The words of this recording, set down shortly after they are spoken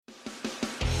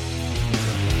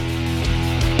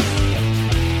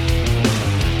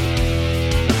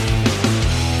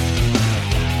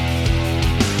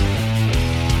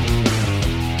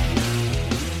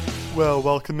Well,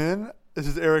 welcome in. This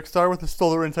is Eric Starr with the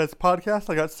Stoller Insights podcast.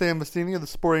 I got Sam Vestini of the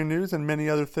Sporting News and many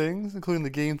other things, including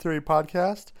the Game Theory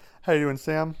podcast. How you doing,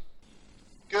 Sam?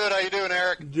 Good. How you doing,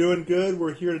 Eric? Doing good.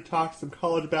 We're here to talk some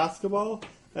college basketball.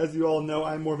 As you all know,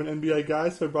 I'm more of an NBA guy,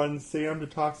 so I brought in Sam to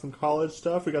talk some college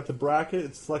stuff. We got the bracket.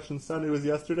 It's Selection Sunday was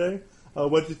yesterday.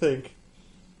 What'd you think?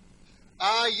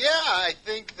 I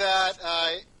think that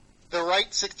the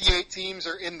right 68 teams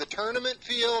are in the tournament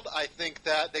field. I think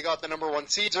that they got the number one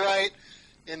seeds right.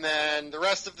 And then the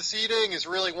rest of the seeding is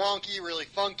really wonky, really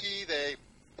funky. They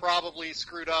probably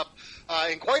screwed up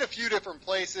in quite a few different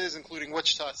places, including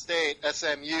Wichita State,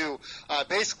 SMU,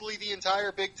 basically the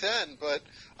entire Big Ten. But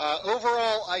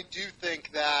overall, I do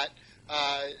think that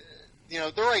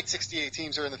the right 68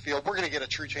 teams are in the field. We're going to get a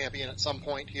true champion at some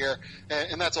point here,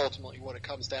 and that's ultimately what it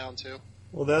comes down to.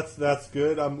 Well, that's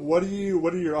good. What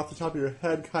are your off the top of your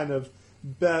head kind of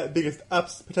biggest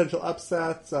potential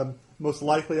upsets, most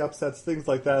likely upsets, things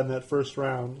like that in that first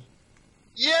round?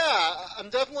 Yeah, I'm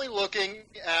definitely looking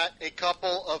at a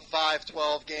couple of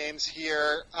 5-12 games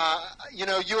here.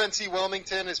 UNC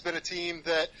Wilmington has been a team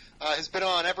that has been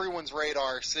on everyone's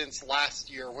radar since last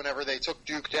year whenever they took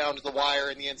Duke down to the wire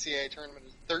in the NCAA tournament.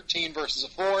 13 versus a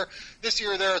 4. This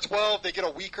year they're at 12. They get a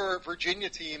weaker Virginia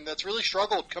team that's really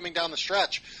struggled coming down the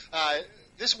stretch.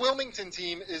 This Wilmington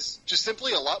team is just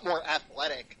simply a lot more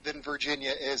athletic than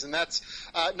Virginia is, and that's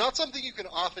not something you can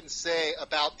often say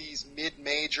about these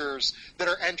mid-majors that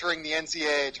are entering the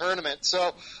NCAA tournament.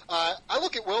 So I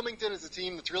look at Wilmington as a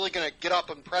team that's really going to get up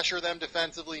and pressure them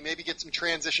defensively, maybe get some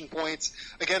transition points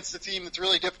against a team that's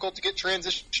really difficult to get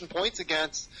transition points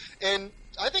against, and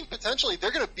I think potentially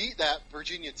they're going to beat that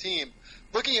Virginia team.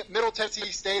 Looking at Middle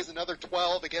Tennessee State as another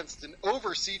 12 against an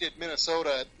overseeded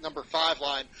Minnesota number 5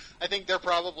 line, I think they're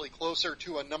probably closer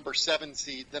to a number 7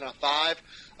 seed than a 5.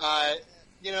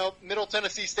 Middle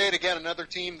Tennessee State, again, another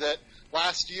team that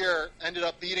last year ended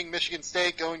up beating Michigan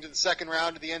State going to the second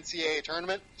round of the NCAA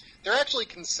tournament. They're actually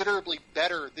considerably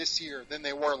better this year than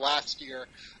they were last year.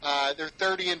 They're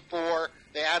 30-4.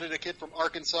 They added a kid from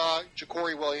Arkansas,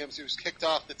 Ja'Cory Williams, who's kicked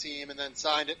off the team and then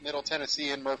signed at Middle Tennessee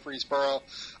in Murfreesboro.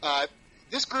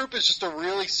 This group is just a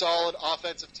really solid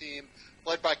offensive team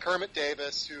led by Kermit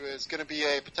Davis, who is going to be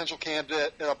a potential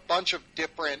candidate in a bunch of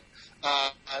different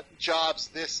jobs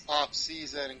this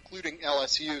offseason, including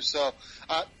LSU. So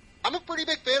I'm a pretty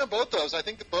big fan of both those. I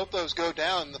think that both those go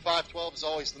down. The 5-12 is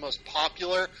always the most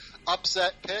popular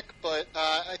upset pick, but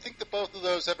I think that both of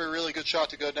those have a really good shot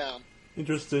to go down.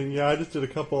 Interesting. Yeah, I just did a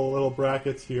couple little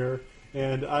brackets here,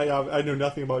 and I know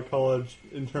nothing about college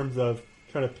in terms of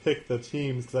trying to pick the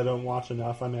teams because I don't watch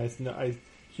enough. I mean, I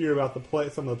hear about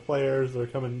some of the players that are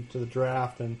coming to the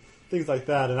draft and things like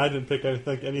that, and I didn't pick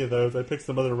any of those. I picked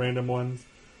some other random ones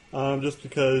just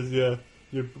because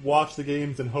you watch the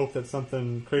games and hope that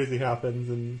something crazy happens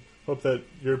and hope that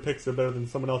your picks are better than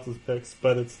someone else's picks,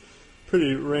 but it's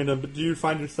pretty random. But do you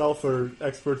find yourself or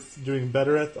experts doing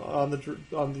better on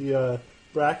the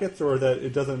brackets, or that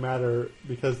it doesn't matter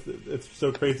because it's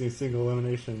so crazy single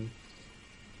elimination?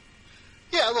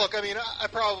 Yeah, look, I mean, I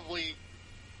probably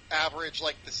average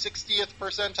like the 60th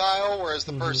percentile, whereas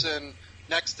the person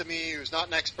next to me who's not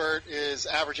an expert is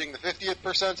averaging the 50th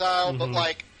percentile. But,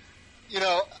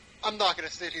 I'm not going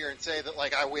to sit here and say that,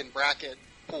 I win bracket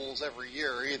pools every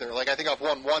year either. I think I've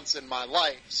won once in my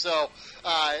life. So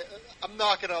I'm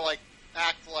not going to,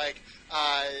 act like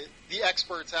the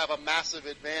experts have a massive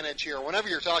advantage here. Whenever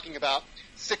you're talking about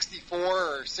 64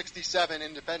 or 67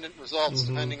 independent results,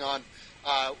 depending on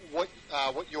what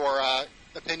your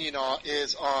opinion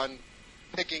is on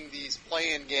picking these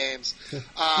play-in games.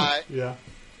 Yeah.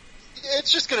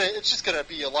 It's just gonna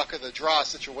be a luck of the draw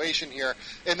situation here,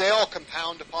 and they all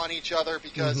compound upon each other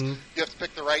because you have to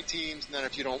pick the right teams, and then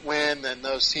if you don't win, then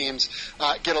those teams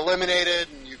get eliminated,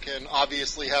 and you can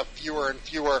obviously have fewer and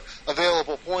fewer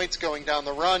available points going down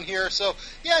the run here. So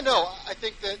I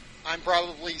think that I'm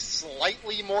probably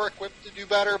slightly more equipped to do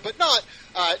better, but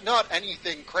not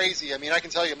anything crazy. I mean, I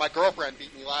can tell you, my girlfriend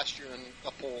beat me last year in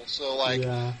a pool, so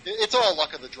it's all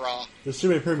luck of the draw. There's too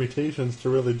many permutations to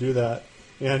really do that.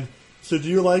 And so, do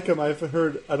you like them? I've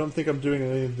heard. I don't think I'm doing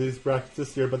any of these brackets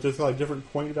this year, but there's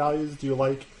different point values. Do you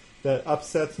like that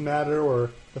upsets matter, or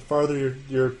the farther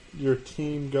your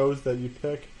team goes that you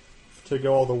pick to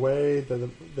go all the way,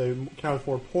 that they count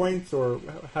more points, or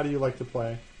how do you like to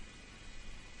play?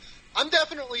 I'm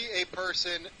definitely a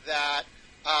person that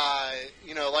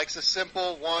likes a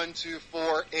simple 1, 2,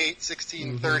 4, 8,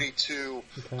 16, 32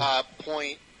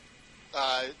 point,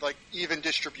 even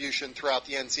distribution throughout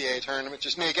the NCAA tournament.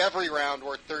 Just make every round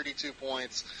worth 32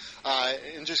 points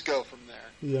and just go from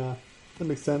there. Yeah, that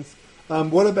makes sense.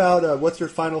 What about what's your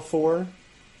Final Four?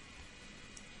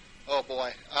 Oh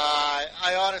boy,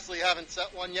 I honestly haven't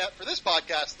set one yet for this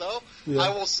podcast, though. Yeah. I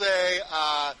will say,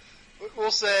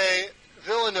 we'll say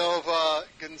Villanova,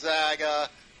 Gonzaga,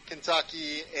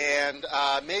 Kentucky, and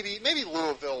maybe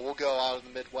Louisville will go out of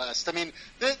the Midwest. I mean,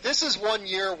 this is one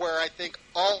year where I think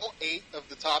all 8 of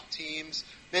the top teams,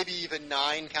 maybe even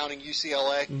 9, counting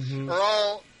UCLA, are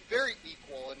all very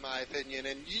equal in my opinion,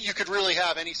 and you could really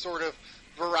have any sort of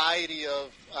variety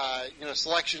of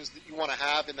selections that you want to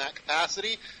have in that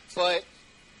capacity. But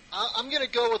I'm going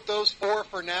to go with those 4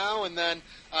 for now, and then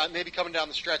maybe coming down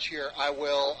the stretch here, I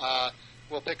will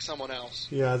pick someone else.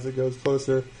 Yeah, as it goes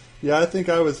closer. Yeah, I think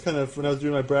I was kind of, when I was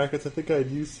doing my brackets, I think I had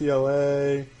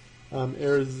UCLA,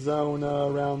 Arizona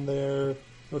around there,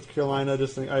 North Carolina.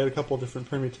 I had a couple of different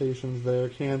permutations there,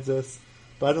 Kansas.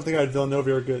 But I don't think I had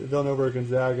Villanova or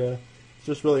Gonzaga. It's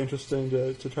just really interesting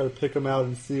to try to pick them out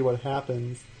and see what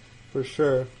happens, for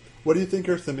sure. What do you think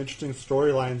are some interesting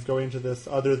storylines going into this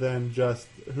other than just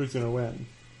who's going to win?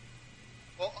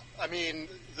 Well, I mean,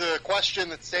 the question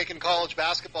that's taken college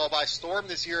basketball by storm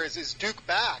this year is Duke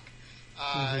back?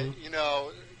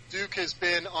 Duke has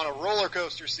been on a roller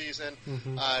coaster season,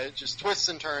 just twists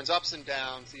and turns, ups and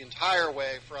downs the entire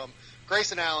way from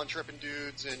Grayson Allen tripping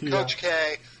dudes and Coach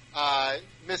K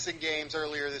missing games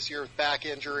earlier this year with back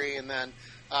injury, and then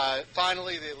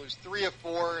finally they lose 3 of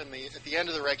 4 at the end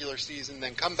of the regular season,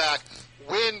 then come back,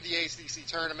 win the ACC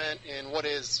tournament in what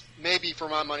is maybe, for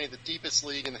my money, the deepest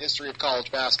league in the history of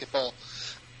college basketball.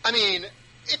 I mean,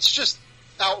 it's just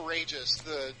outrageous,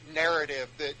 the narrative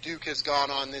that Duke has gone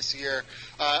on this year.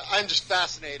 I'm just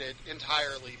fascinated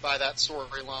entirely by that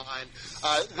storyline.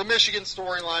 The Michigan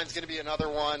storyline is going to be another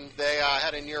one. They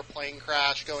had a near plane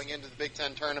crash going into the Big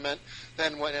Ten tournament,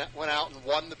 then went out and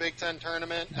won the Big Ten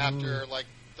tournament after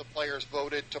the players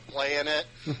voted to play in it.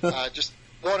 Just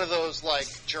one of those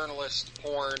journalist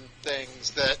porn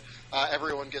things that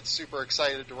everyone gets super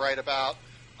excited to write about.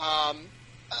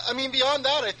 I mean, beyond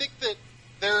that, I think that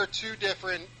there are 2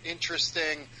 different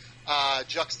interesting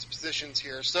juxtapositions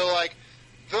here. So,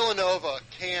 Villanova,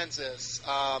 Kansas,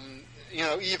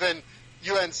 even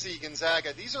UNC,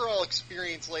 Gonzaga, these are all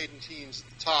experience-laden teams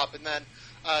at the top. And then,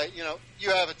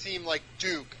 you have a team like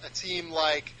Duke, a team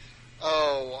like,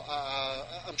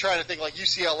 I'm trying to think,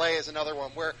 UCLA is another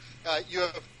one, where you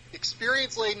have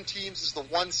experience-laden teams as the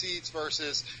 1 seeds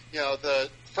versus, the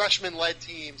freshman-led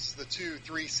teams, the 2,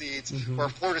 3 seeds, where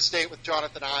Florida State with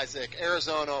Jonathan Isaac,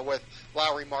 Arizona with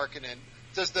Lauri Markkanen.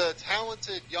 Does the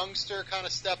talented youngster kind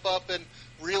of step up and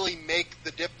really make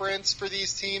the difference for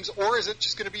these teams, or is it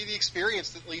just going to be the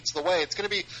experience that leads the way? It's going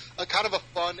to be a kind of a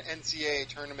fun NCAA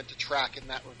tournament to track in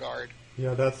that regard.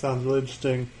 Yeah, that sounds really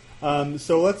interesting.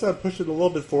 So let's push it a little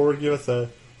bit forward. Give us the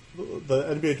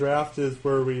NBA draft is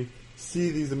where we see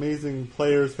these amazing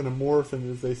players kind of morph, and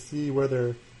as they see where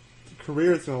their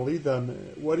career is going to lead them.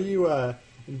 What are you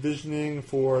envisioning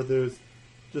for those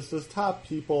top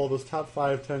people, those top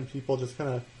 5, 10 people? Just kind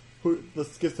of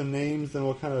let's get some names, and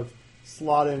we'll kind of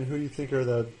slot in who you think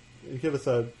are give us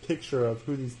a picture of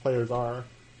who these players are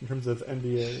in terms of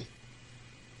NBA.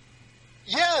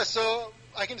 Yeah, so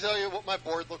I can tell you what my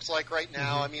board looks like right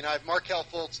now. I mean, I have Markelle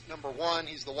Fultz at number 1.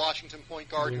 He's the Washington point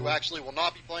guard who actually will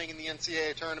not be playing in the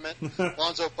NCAA tournament.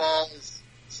 Lonzo Ball is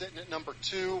sitting at number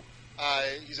 2.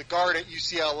 He's a guard at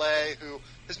UCLA who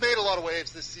has made a lot of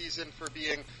waves this season for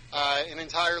being an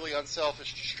entirely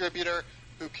unselfish distributor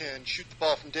who can shoot the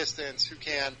ball from distance, who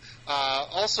can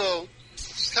also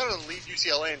just kind of lead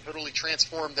UCLA and totally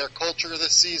transform their culture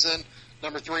this season.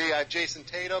 Number 3, I have Jason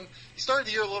Tatum. He started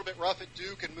the year a little bit rough at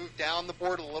Duke and moved down the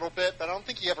board a little bit, but I don't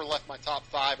think he ever left my top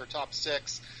 5 or top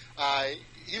 6.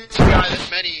 He was a guy that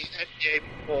many NBA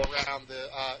people around the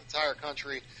entire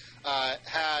country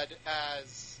had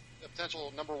as a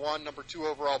potential number 1, number 2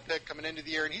 overall pick coming into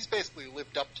the year, and he's basically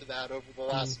lived up to that over the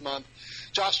last month.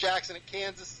 Josh Jackson at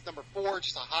Kansas is number 4,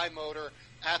 just a high motor,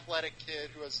 athletic kid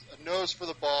who has a nose for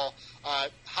the ball,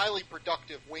 highly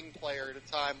productive wing player at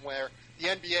a time where the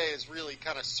NBA is really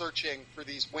kind of searching for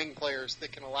these wing players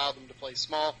that can allow them to play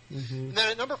small. And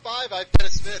then at number 5, I have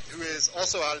Dennis Smith, who is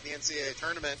also out of the NCAA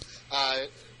tournament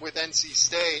with NC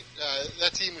State.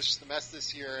 That team was just a mess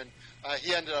this year, and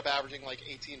he ended up averaging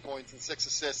 18 points and 6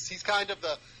 assists. He's kind of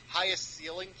the highest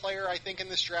ceiling player, I think, in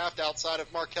this draft outside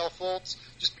of Markelle Fultz,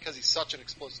 just because he's such an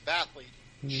explosive athlete.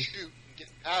 He can shoot and get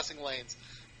in passing lanes.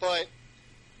 But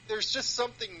there's just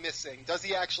something missing. Does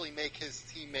he actually make his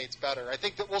teammates better? I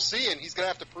think that we'll see, and he's going to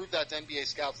have to prove that to NBA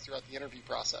scouts throughout the interview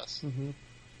process.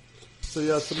 So,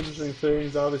 yeah, some interesting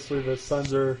things. Obviously, the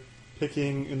Suns are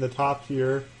picking in the top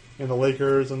tier, and the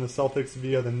Lakers and the Celtics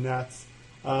via the Nets.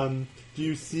 Do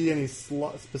you see any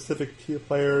specific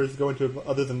players going to,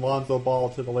 other than Lonzo Ball,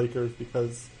 to the Lakers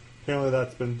because apparently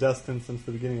that's been destined since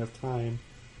the beginning of time.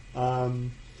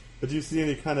 But do you see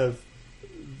any kind of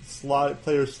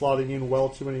players slotting in well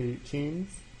to any teams?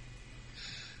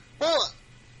 Well,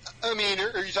 I mean,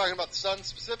 are you talking about the Suns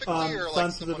specifically, or like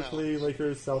Suns someone specifically, else?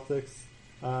 Lakers, Celtics.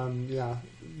 Yeah,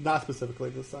 not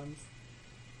specifically the Suns.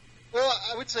 Well,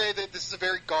 I would say that this is a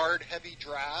very guard-heavy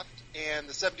draft, and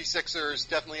the 76ers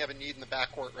definitely have a need in the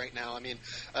backcourt right now. I mean,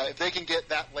 if they can get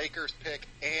that Lakers pick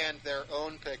and their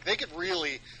own pick, they could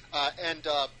really end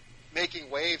up making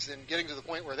waves and getting to the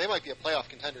point where they might be a playoff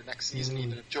contender next season,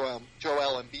 even if Joel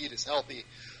Embiid is healthy.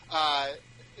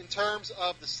 In terms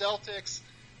of the Celtics,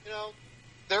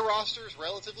 their roster is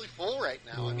relatively full right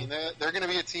now. I mean, they're going to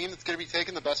be a team that's going to be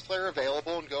taking the best player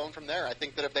available and going from there. I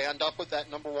think that if they end up with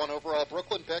that number 1 overall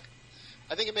Brooklyn pick,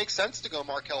 I think it makes sense to go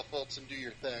Markelle Fultz and do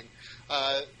your thing.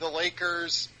 The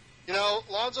Lakers,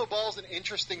 Lonzo Ball's an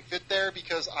interesting fit there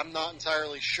because I'm not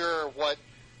entirely sure what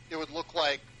it would look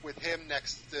like with him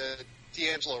next to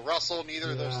D'Angelo Russell.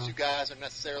 Neither of those two guys are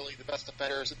necessarily the best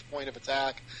defenders at the point of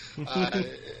attack.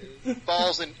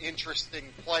 Ball's an interesting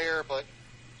player, but,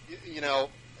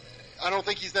 I don't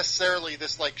think he's necessarily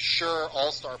this sure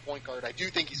all-star point guard. I do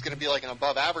think he's going to be like an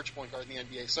above-average point guard in the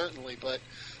NBA, certainly. But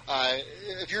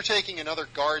if you're taking another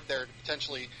guard there to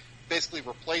potentially basically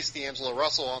replace D'Angelo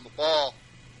Russell on the ball,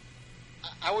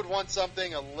 I would want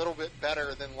something a little bit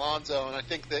better than Lonzo. And I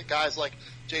think that guys like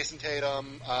Jason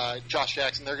Tatum, Josh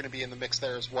Jackson, they're going to be in the mix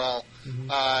there as well.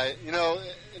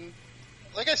 And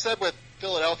like I said with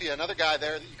Philadelphia, another guy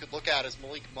there that you could look at is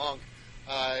Malik Monk.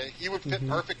 He would fit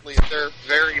perfectly if they're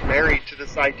very married to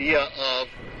this idea of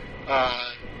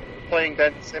playing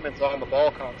Ben Simmons on the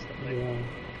ball constantly. Yeah.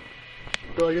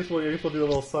 So I guess we'll do a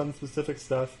little Sun-specific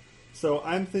stuff. So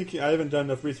I'm thinking, I haven't done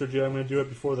enough research yet. I'm going to do it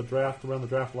before the draft, around the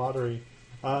draft lottery.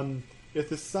 If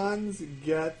the Suns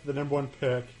get the number 1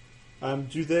 pick, are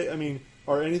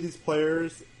any of these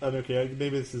players, okay,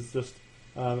 maybe this is just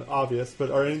obvious, but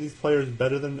are any of these players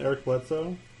better than Eric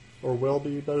Bledsoe? Or will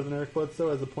be better than Eric Bledsoe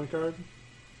as a point guard?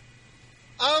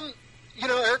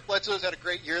 Eric Bledsoe's had a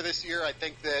great year this year. I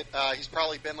think that he's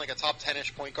probably been like a top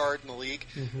 10-ish point guard in the league,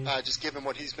 just given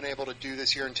what he's been able to do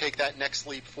this year and take that next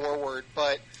leap forward.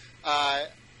 But I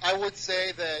would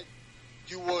say that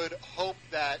you would hope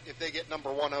that if they get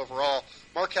number 1 overall,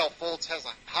 Markelle Fultz has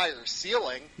a higher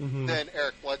ceiling than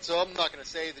Eric Bledsoe. I'm not going to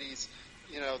say that he's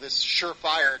this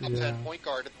surefire top 10 point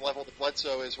guard at the level that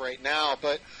Bledsoe is right now.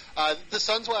 But the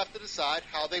Suns will have to decide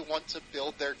how they want to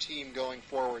build their team going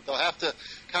forward. They'll have to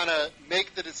kind of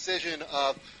make the decision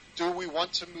of, do we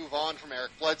want to move on from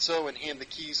Eric Bledsoe and hand the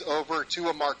keys over to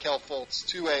a Markelle Fultz,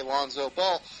 to a Lonzo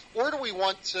Ball, or do we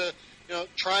want to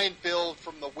try and build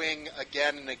from the wing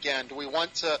again and again? Do we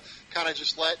want to kind of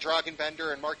just let Dragan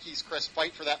Bender and Marquise Chris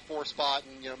fight for that 4 spot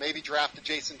and maybe draft a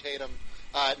Jason Tatum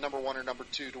number 1 or number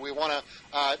 2? Do we want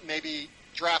to maybe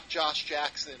draft Josh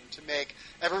Jackson to make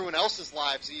everyone else's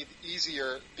lives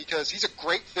easier, because he's a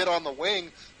great fit on the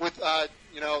wing with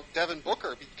Devin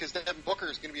Booker, because Devin Booker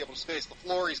is going to be able to space the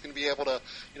floor. He's going to be able to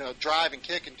drive and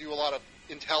kick and do a lot of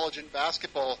intelligent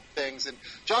basketball things. And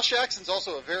Josh Jackson's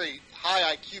also a very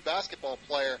high IQ basketball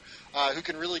player who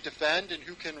can really defend and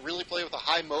who can really play with a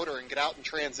high motor and get out in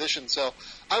transition. So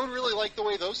I would really like the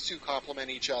way those two complement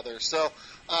each other. So,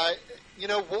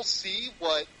 we'll see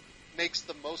what makes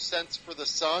the most sense for the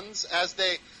Suns as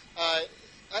they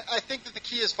I think that the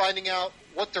key is finding out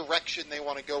what direction they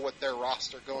want to go with their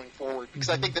roster going forward, because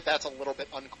I think that that's a little bit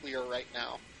unclear right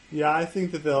now. Yeah, I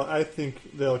think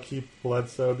they'll keep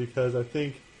Bledsoe because I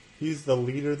think he's the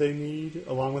leader they need,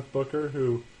 along with Booker,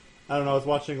 who, I don't know, I was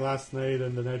watching last night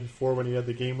and the night before when he had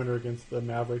the game winner against the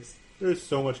Mavericks. There's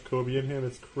so much Kobe in him,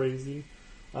 it's crazy,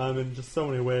 in just so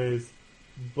many ways.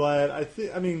 But I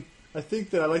think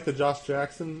that I like the Josh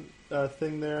Jackson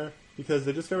thing there, because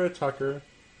they just got rid of Tucker.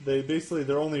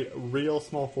 Their only real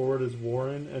small forward is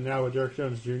Warren, and now with Derek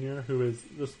Jones Jr., who is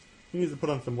just, he needs to put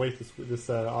on some weight this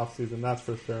offseason, that's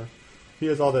for sure. He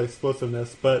has all the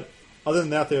explosiveness, but other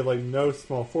than that, they have no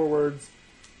small forwards.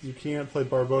 You can't play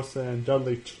Barbosa and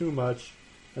Dudley too much,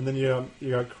 and then you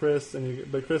got Chris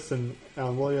and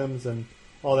Alan Williams and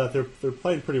all that. They're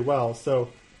playing pretty well, so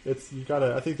I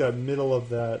think that middle of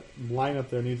that lineup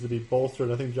there needs to be bolstered.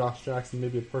 I think Josh Jackson may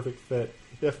be a perfect fit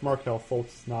if Markelle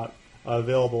Fultz is not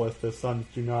available, if the Suns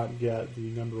do not get the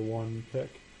number 1 pick.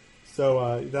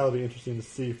 So that'll be interesting to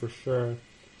see for sure.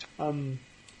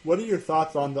 What are your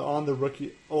thoughts on the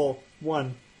rookie? Oh,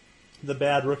 one, the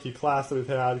bad rookie class that we've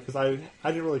had, because I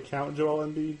didn't really count Joel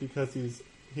Embiid because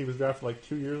he was drafted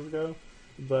 2 years ago,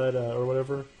 but or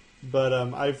whatever. But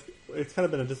it's kind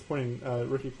of been a disappointing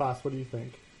rookie class. What do you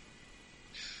think?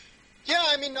 Yeah,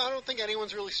 I don't think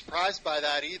anyone's really surprised by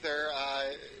that either.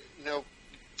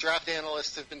 draft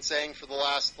analysts have been saying for the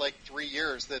last 3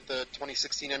 years that the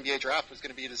 2016 NBA draft was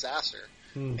going to be a disaster.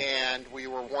 And we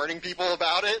were warning people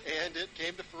about it, and it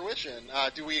came to fruition.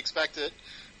 Do we expect it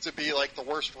to be the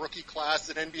worst rookie class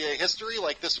in NBA history,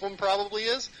 like this one probably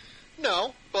is?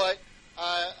 No, but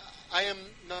I am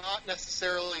not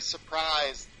necessarily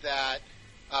surprised that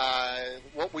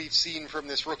what we've seen from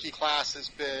this rookie class has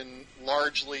been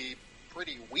largely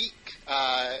pretty weak.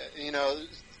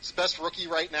 It's the best rookie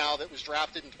right now that was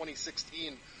drafted in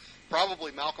 2016,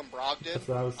 probably Malcolm Brogdon, That's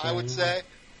what I was saying, I would say.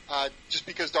 Just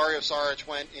because Dario Saric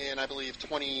went in, I believe,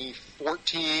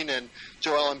 2014, and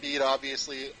Joel Embiid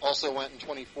obviously also went in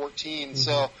 2014. Mm-hmm.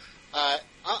 So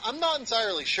I'm not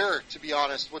entirely sure, to be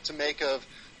honest, what to make of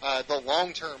the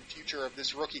long-term future of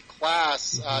this rookie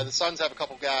class. Mm-hmm. The Suns have a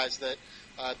couple guys that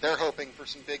they're hoping for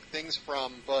some big things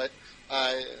from, but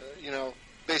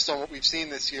based on what we've seen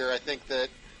this year, I think that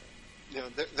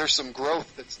there's some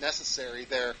growth that's necessary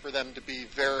there for them to be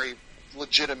very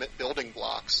legitimate building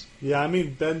blocks. Yeah,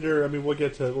 Bender. We'll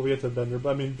get to Bender,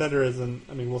 but Bender isn't.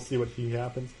 We'll see what he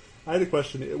happens. I had a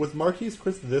question. Was Marquise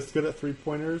Chris this good at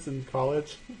 3-pointers in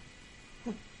college?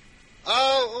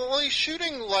 Well, he's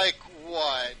shooting what?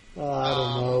 I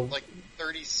don't know,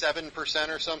 37%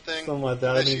 or something. Something like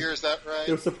that. This year, is that right?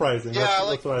 It was surprising. Yeah,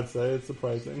 that's what I'd say. It's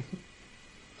surprising.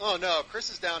 Oh no,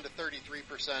 Chris is down to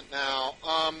 33% now.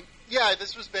 Yeah,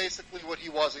 this was basically what he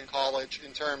was in college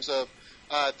in terms of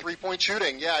 3-point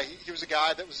shooting. Yeah, he was a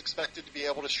guy that was expected to be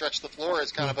able to stretch the floor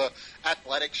as kind of a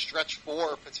athletic stretch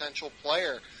 4 potential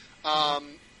player.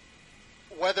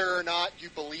 Whether or not you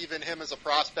believe in him as a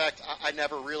prospect, I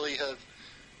never really have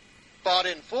bought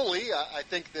in fully. I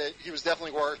think that he was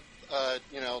definitely worth,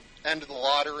 end of the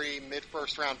lottery,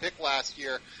 mid-first round pick last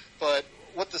year. But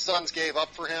what the Suns gave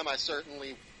up for him, I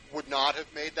certainly would not have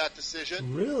made that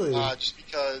decision. Really? Just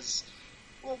because,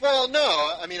 well, no.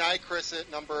 I had Chris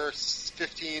at number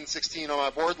 15, 16 on my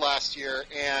board last year,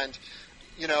 and,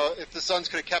 if the Suns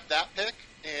could have kept that pick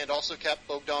and also kept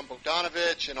Bogdan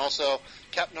Bogdanovic and also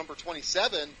kept number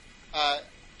 27,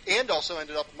 and also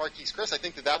ended up with Marquise Chris, I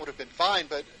think that would have been fine.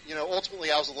 But,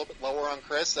 ultimately I was a little bit lower on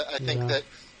Chris. I think that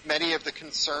many of the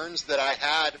concerns that I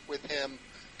had with him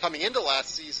coming into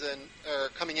last season, or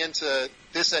coming into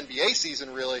this NBA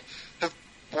season really, have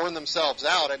borne themselves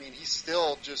out. He's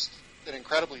still just an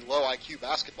incredibly low IQ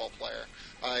basketball player.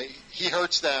 He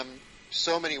hurts them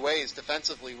so many ways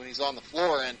defensively when he's on the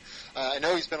floor, and I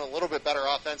know he's been a little bit better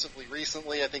offensively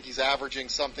recently. I think he's averaging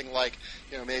something like,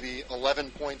 maybe 11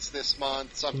 points this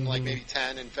month, something like maybe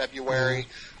 10 in February,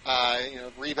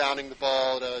 rebounding the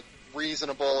ball at a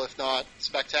reasonable, if not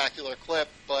spectacular clip,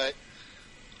 but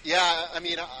yeah,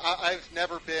 I've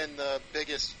never been the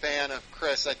biggest fan of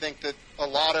Chris. I think that a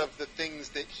lot of the things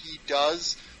that he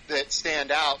does that stand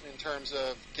out in terms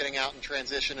of getting out in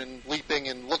transition and leaping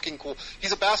and looking cool.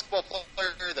 He's a basketball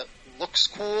player that looks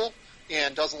cool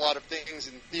and does a lot of things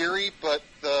in theory, but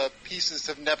the pieces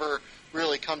have never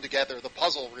really come together. The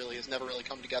puzzle really has never really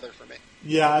come together for me.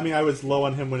 Yeah, I was low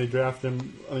on him when he drafted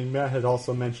him. Matt had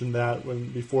also mentioned that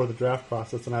before the draft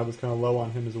process, and I was kind of low on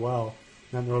him as well,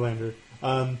 Matt Norlander.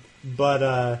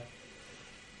 But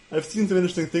I've seen some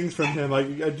interesting things from him. I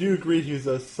do agree he's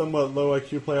a somewhat low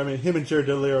IQ player. Him and Jared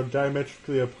Dudley are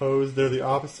diametrically opposed. They're the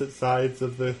opposite sides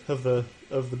of the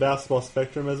basketball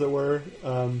spectrum, as it were,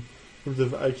 in terms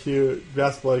of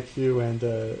basketball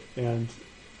IQ and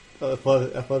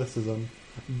athleticism.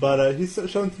 But he's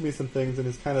shown to me some things, and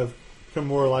he's kind of become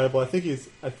more reliable. I think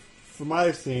from what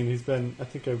I've seen,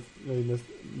 I've maybe missed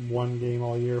one game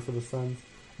all year for the Suns,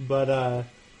 but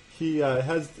he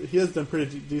has done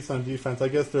pretty decent on defense. I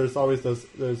guess there's always those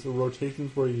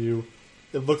rotations where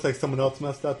it looks like someone else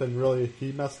messed up and really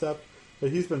he messed up. But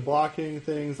he's been blocking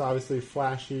things, obviously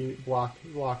flashy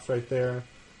blocks right there.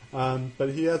 But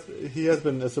he has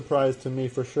been a surprise to me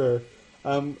for sure.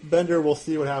 Bender, we'll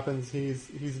see what happens.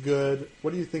 He's good.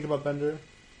 What do you think about Bender?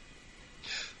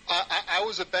 I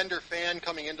was a Bender fan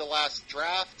coming into last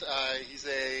draft. He's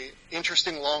a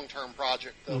interesting long-term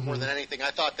project, though, more than anything. I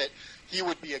thought that he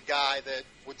would be a guy that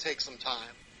would take some time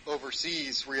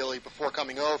overseas, really, before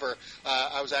coming over.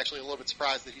 I was actually a little bit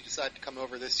surprised that he decided to come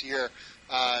over this year,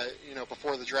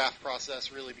 before the draft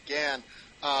process really began.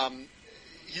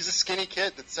 He's a skinny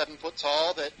kid that's 7 foot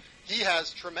tall, that he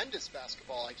has tremendous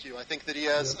basketball IQ. I think that he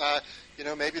has,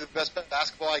 maybe the best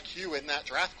basketball IQ in that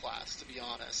draft class, to be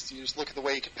honest. You just look at the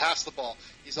way he can pass the ball.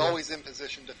 He's always in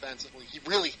position defensively. He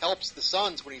really helps the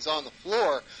Suns when he's on the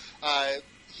floor.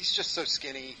 He's just so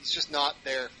skinny. He's just not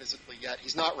there physically yet.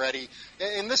 He's not ready.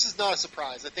 And this is not a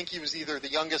surprise. I think he was either the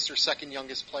youngest or second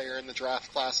youngest player in the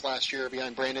draft class last year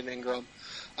behind Brandon Ingram.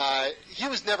 he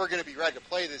was never going to be ready to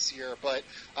play this year, but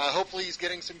hopefully he's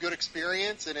getting some good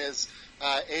experience and is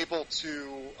able to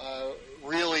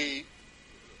really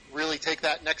take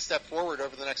that next step forward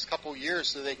over the next couple years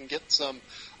so they can get some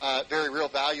very real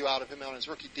value out of him on his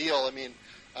rookie deal. I mean,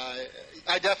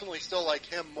 I definitely still like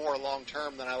him more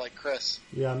long-term than I like Chris.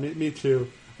 Yeah, me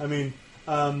too. I mean,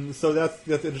 so that's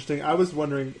interesting. I was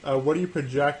wondering, what do you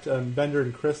project Bender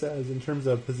and Chris as in terms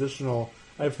of positional?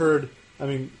 I've heard, I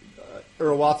mean,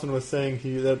 Earl Watson was saying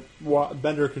that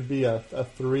Bender could be a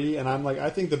 3, and I'm like, I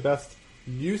think the best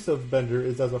use of Bender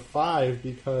is as a 5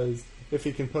 because if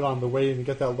he can put on the weight and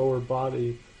get that lower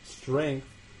body strength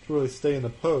to really stay in the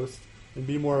post and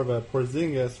be more of a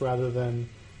Porzingis rather than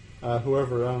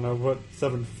whoever, I don't know what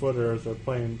 7-footers are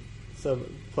playing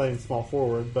small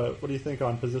forward, but what do you think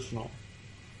on positional?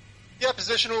 Yeah,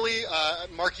 positionally,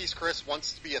 Marquise Chris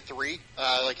wants to be a 3.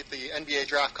 Like at the NBA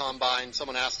Draft Combine,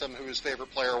 someone asked him who his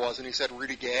favorite player was, and he said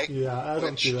Rudy Gay. Yeah, I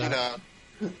don't see that.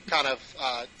 Kind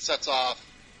of sets off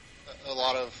a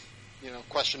lot of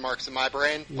question marks in my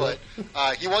brain. Yeah.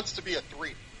 But he wants to be a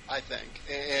 3, I think,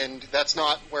 and that's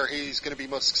not where he's going to be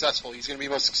most successful. He's going to be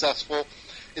most successful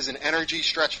is an energy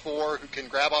stretch 4 who can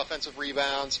grab offensive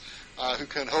rebounds, who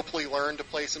can hopefully learn to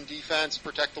play some defense,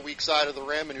 protect the weak side of the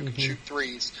rim, and who can shoot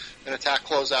threes and attack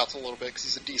closeouts a little bit because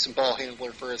he's a decent ball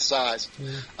handler for his size.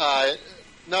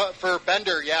 No, for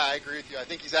Bender, yeah, I agree with you. I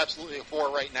think he's absolutely a 4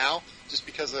 right now just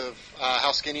because of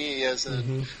how skinny he is,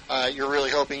 and you're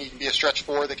really hoping he can be a stretch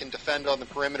 4 that can defend on the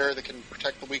perimeter, that can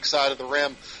protect the weak side of the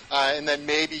rim, and then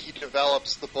maybe he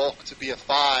develops the bulk to be a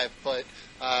 5, but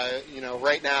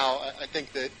right now, I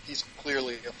think that he's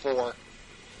clearly a 4.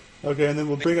 Okay, and then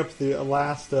we'll bring up the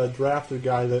last drafted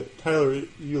guy, Tyler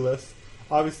Ulis.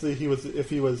 Obviously, if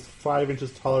he was 5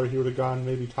 inches taller, he would have gone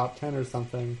maybe top 10 or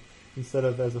something instead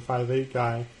of as a 5'8"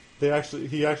 guy. He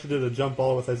actually did a jump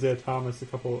ball with Isaiah Thomas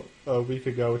a week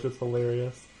ago, which was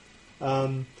hilarious.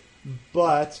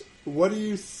 But what do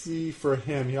you see for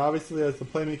him? He obviously has the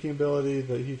playmaking ability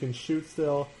that he can shoot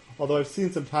still. Although I've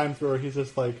seen some times where he's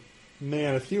just like,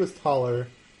 man, if he was taller,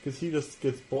 because he just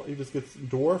gets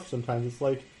dwarfed sometimes. It's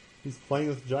like he's playing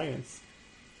with giants.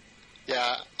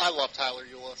 Yeah, I love Tyler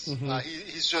Ulis.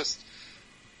 He's just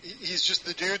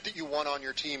the dude that you want on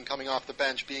your team coming off the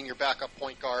bench, being your backup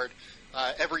point guard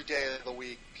every day of the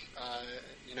week.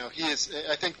 He is.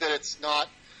 I think that it's not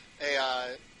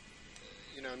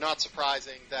not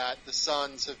surprising that the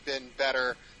Suns have been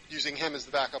better using him as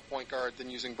the backup point guard than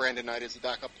using Brandon Knight as the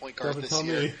backup point guard this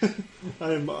year.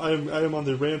 I am on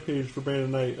the rampage for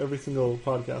Brandon Knight every single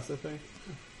podcast, I think.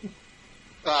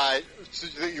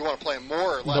 So you want to play him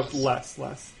more or less?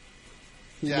 Less.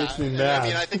 He makes me mad. I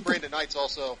mean, I think Brandon Knight's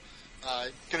also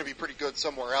going to be pretty good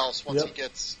somewhere else once he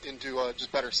gets into a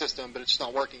just better system, but it's just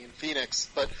not working in Phoenix.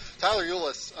 But Tyler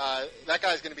Ulis, that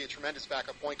guy's going to be a tremendous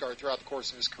backup point guard throughout the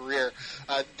course of his career.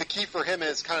 The key for him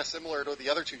is kind of similar to the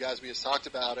other two guys we just talked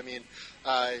about. I mean,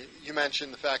 you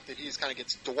mentioned the fact that he's kind of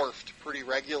gets dwarfed pretty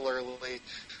regularly.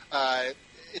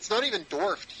 It's not even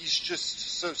dwarfed. He's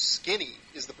just so skinny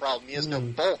is the problem. He has no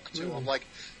bulk to him. Like,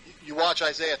 you watch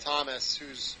Isaiah Thomas,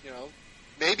 who's,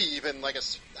 maybe even like a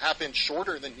half-inch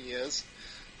shorter than he is.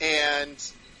 And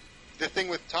the thing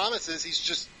with Thomas is he's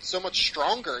just so much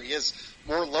stronger. He has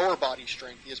more lower body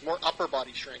strength. He has more upper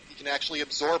body strength. He can actually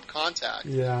absorb contact.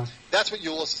 Yeah. That's what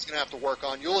Ulis is going to have to work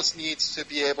on. Ulis needs to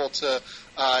be able to,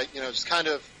 just kind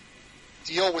of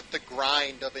deal with the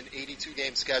grind of an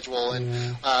 82-game schedule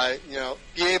and,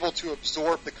 be able to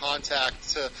absorb the contact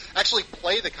to actually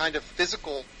play the kind of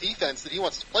physical defense that he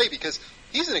wants to play, because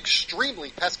he's an extremely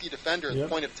pesky defender at the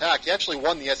point of attack. He actually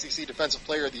won the SEC Defensive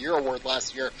Player of the Year award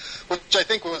last year, which I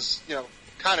think was,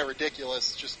 kind of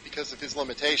ridiculous just because of his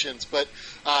limitations. But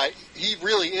he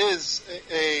really is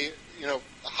a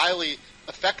highly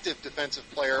effective defensive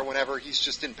player whenever he's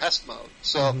just in pest mode.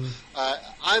 So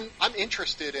I'm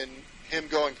interested in him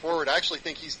going forward. I actually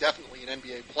think he's definitely an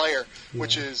NBA player,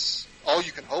 which is all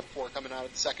you can hope for coming out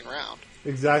of the second round.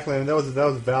 Exactly, and that was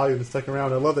value in the second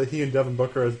round. I love that he and Devin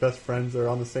Booker, as best friends, are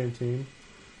on the same team.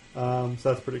 So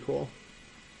that's pretty cool.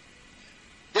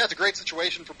 Yeah, it's a great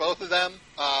situation for both of them,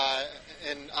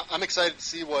 and I'm excited to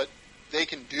see what they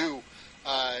can do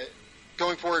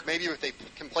going forward. Maybe if they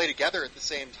can play together at the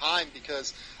same time,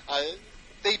 because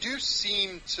they do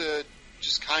seem to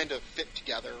just kind of fit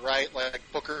together, right? Like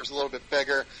Booker's a little bit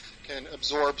bigger, can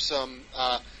absorb some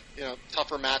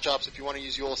tougher matchups. If you want to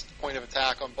use Ulis at the point of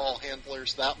attack on ball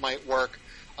handlers, that might work.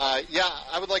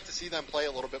 I would like to see them play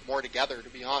a little bit more together, to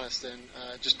be honest. And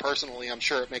just personally, I'm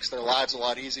sure it makes their lives a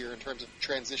lot easier in terms of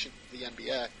transition to the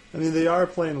NBA. I mean, they are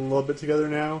playing a little bit together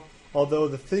now. Although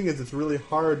the thing is, it's really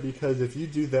hard because if you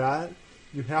do that,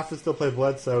 you have to still play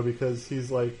Bledsoe because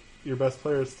he's like your best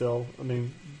player still. I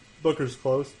mean, Booker's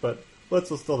close, but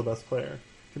Bledsoe's still the best player.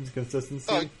 Gives consistency.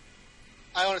 Oh,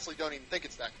 I honestly don't even think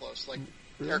it's that close. Like,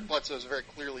 Really? Eric Bledsoe is a very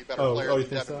clearly better player than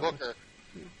Devin so? Booker.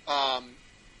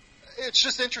 It's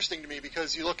just interesting to me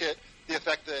because you look at the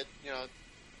effect that,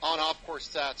 on-off course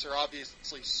stats are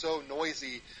obviously so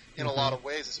noisy in a lot of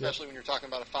ways, especially when you're talking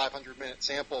about a 500-minute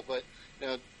sample. But,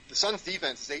 the Suns'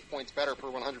 defense is 8 points better per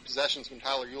 100 possessions when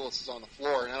Tyler Ulis is on the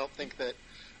floor, and I don't think that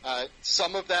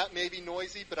some of that may be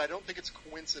noisy, but I don't think it's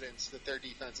coincidence that their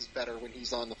defense is better when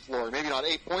he's on the floor. Maybe not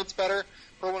 8 points better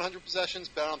per 100 possessions,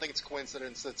 but I don't think it's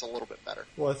coincidence that it's a little bit better.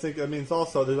 Well, it's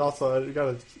also, you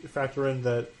got to factor in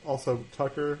that also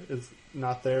Tucker is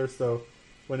not there, so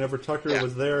whenever Tucker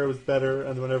was there, it was better,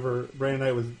 and whenever Brandon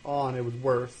Knight was on, it was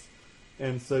worse.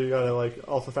 And so you got to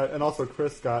also and also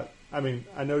Chris got. I mean,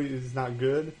 I know he's not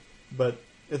good, but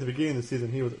at the beginning of the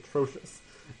season he was atrocious,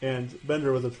 and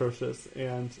Bender was atrocious,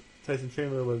 and Tyson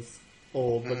Chandler was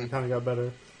old, but he kind of got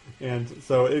better, and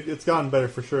so it's gotten better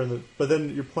for sure. But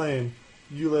then you're playing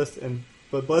Ulis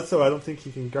but Bledsoe, I don't think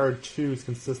he can guard twos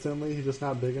consistently. He's just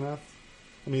not big enough.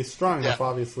 I mean, he's strong enough,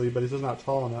 obviously, but he's just not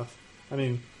tall enough. I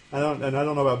mean, I don't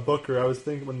know about Booker. I was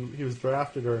thinking when he was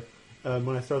drafted, or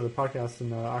when I started the podcast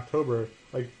in October,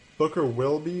 Booker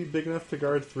will be big enough to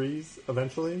guard threes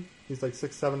eventually. He's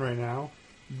 6'7" right now,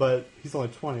 but he's only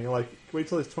 20. Wait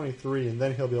till he's 23, and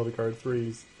then he'll be able to guard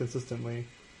threes consistently.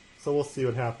 So we'll see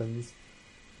what happens.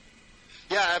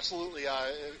 Yeah, absolutely.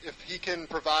 If he can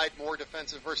provide more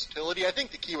defensive versatility, I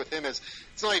think the key with him is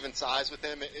it's not even size with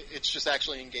him. It's just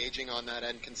actually engaging on that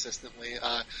end consistently.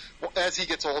 As he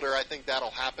gets older, I think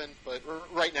that'll happen. But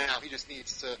right now, he just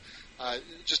needs to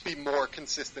just be more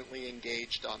consistently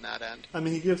engaged on that end. I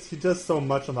mean, he does so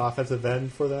much on the offensive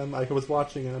end for them. I was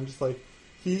watching, and I'm just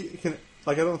he can.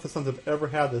 I don't know if the Suns have ever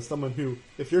had this. Someone who,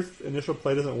 if your initial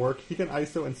play doesn't work, he can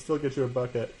ISO and still get you a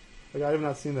bucket. I have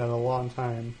not seen that in a long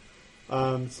time.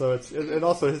 So it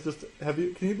also is just.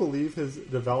 Can you believe his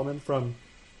development from?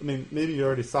 I mean, maybe you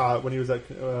already saw it when he was at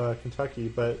Kentucky,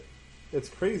 but it's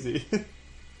crazy.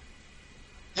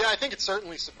 Yeah, I think it's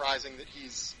certainly surprising that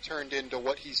he's turned into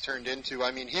what he's turned into.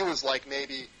 I mean, he was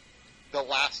maybe the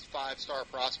last 5-star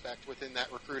prospect within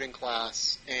that recruiting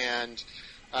class, and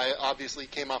I obviously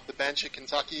came off the bench at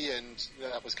Kentucky, and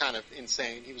that was kind of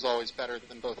insane. He was always better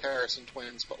than both Harrison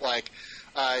twins, but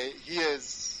he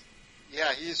is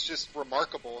just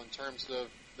remarkable in terms of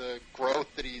the growth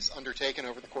that he's undertaken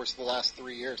over the course of the last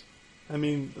 3 years. I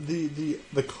mean,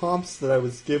 the comps that I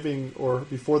was giving, or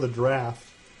before the draft,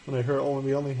 when I heard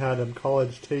we only had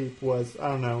college tape, was, I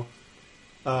don't know,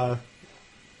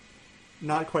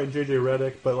 not quite J.J.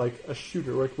 Redick, but a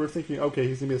shooter. We're thinking, okay,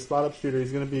 he's going to be a spot-up shooter.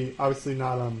 He's going to be obviously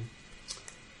not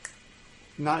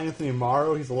Anthony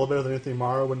Morrow. He's a little better than Anthony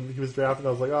Morrow. When he was drafted, I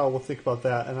was like, oh, we'll think about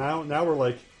that. And now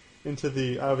we're into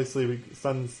the, obviously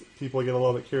Suns people get a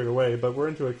little bit carried away, but we're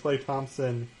into a Klay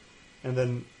Thompson, and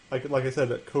then like I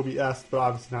said, Kobe-esque, but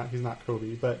obviously not. He's not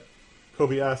Kobe, but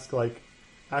Kobe-esque,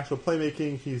 actual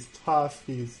playmaking. He's tough.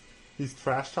 He's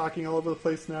trash talking all over the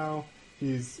place now.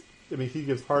 He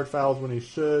gives hard fouls when he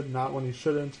should, not when he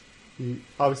shouldn't.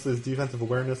 Obviously his defensive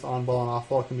awareness on ball and off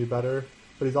ball can be better,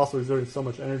 but he's also exerting so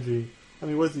much energy. I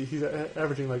mean, what is he? He's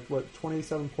averaging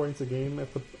 27 points a game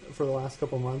for the last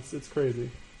couple months. It's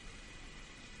crazy.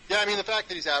 Yeah, I mean, the fact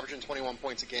that he's averaging 21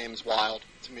 points a game is wild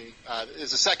to me.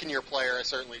 As a second-year player, I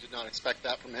certainly did not expect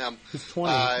that from him. He's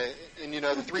 20. And,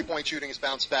 the three-point shooting has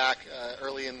bounced back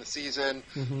early in the season.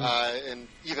 And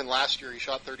even last year, he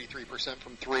shot 33%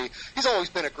 from three. He's always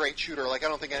been a great shooter. I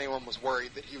don't think anyone was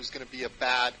worried that he was going to be a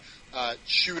bad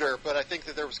shooter, but I think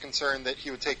that there was concern that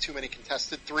he would take too many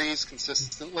contested threes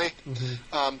consistently.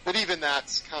 But even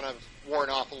that's kind of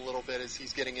worn off a little bit as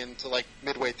he's getting into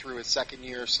midway through his second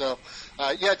year. So,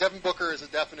 Devin Booker is a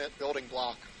definite building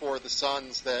block for the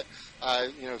Suns that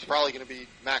is probably going to be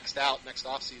maxed out next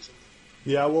offseason.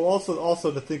 Yeah, well,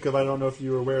 also to think of, I don't know if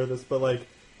you were aware of this, but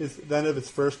the end of his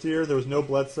first year, there was no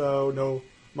Bledsoe, no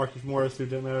Marcus Morris, who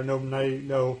didn't matter, no Knight,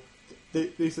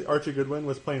 basically Archie Goodwin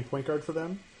was playing point guard for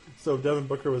them. So Devin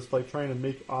Booker was trying to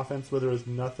make offense where there was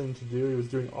nothing to do. He was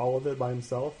doing all of it by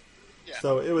himself. Yeah.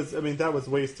 So it was, that was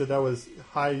wasted. That was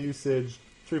high usage.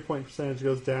 3-point percentage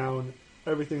goes down.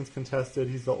 Everything's contested.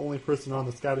 He's the only person on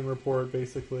the scouting report,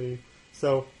 basically.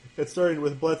 So it started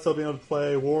with Bledsoe being able to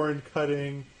play, Warren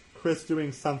cutting, Chris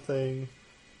doing something,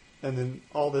 and then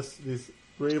all this.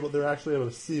 They're actually able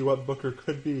to see what Booker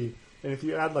could be. And if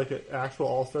you add an actual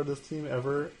all-star to this team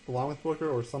ever, along with Booker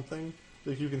or something,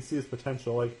 you can see his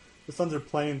potential. The Suns are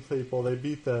playing people. They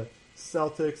beat the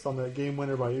Celtics on that game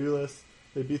winner by Ulis.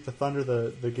 They beat the Thunder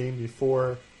the game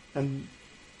before, and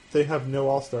they have no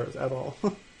all-stars at all.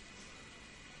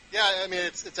 Yeah, I mean,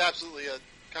 it's absolutely a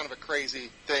kind of a crazy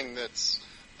thing that's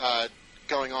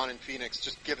going on in Phoenix,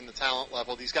 just given the talent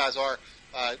level. These guys are,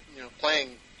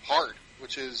 playing hard,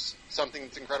 which is something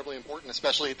that's incredibly important,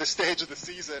 especially at this stage of the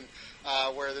season,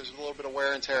 where there's a little bit of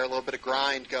wear and tear, a little bit of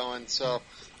grind going. So,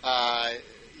 I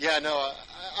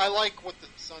like what the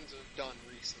Suns have done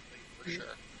recently, for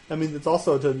sure. I mean, it's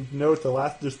also to note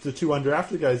just the two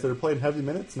undrafted guys that are playing heavy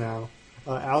minutes now,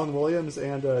 Alan Williams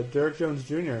and Derek Jones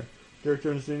Jr. Derek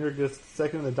Jones Jr. gets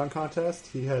second in the dunk contest.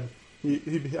 I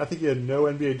think he had no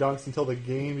NBA dunks until the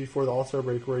game before the All-Star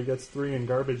break, where he gets 3 in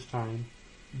garbage time.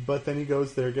 But then he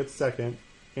goes there, gets second,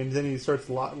 and then he starts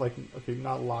not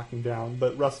locking down,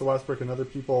 but Russell Westbrook and other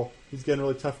people. He's getting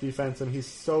really tough defense, and he's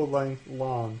so long,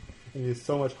 and he has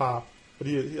so much hop. But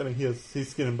he's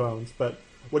skin and bones. But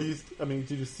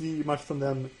did you see much from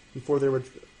them before they went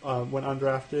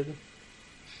undrafted?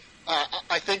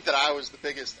 I think that I was the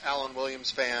biggest Alan Williams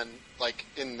fan,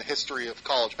 in the history of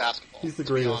college basketball. He's the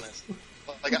greatest. To be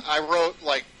honest. I wrote,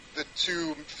 the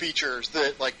 2 features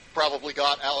that, probably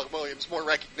got Alan Williams more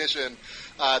recognition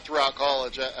throughout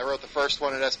college. I wrote the first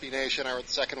one at SB Nation. I wrote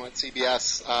the second one at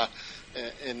CBS.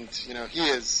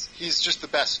 He's just the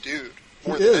best dude.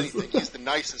 More than anything. He's the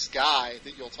nicest guy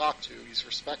that you'll talk to. He's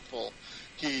respectful.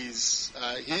 He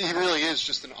really is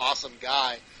just an awesome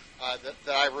guy.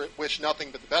 That I wish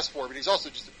nothing but the best for, but he's also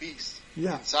just a beast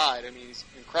inside. I mean, he's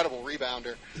an incredible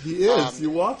rebounder. He is. You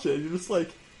watch it, you're just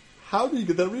like, how do you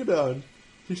get that rebound?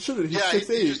 He shouldn't. He's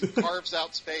 6'8". He just carves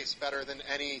out space better than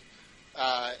any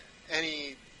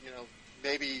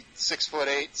maybe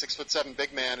 6'8", 6'7"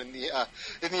 big man in the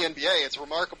NBA. It's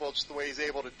remarkable just the way he's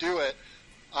able to do it.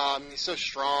 He's so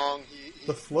strong.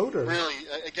 The floater. Really,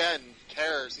 again,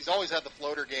 cares. He's always had the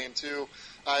floater game, too.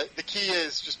 The key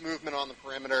is just movement on the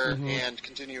perimeter and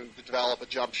continuing to develop a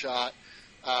jump shot.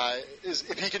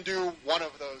 If he can do one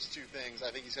of those 2 things,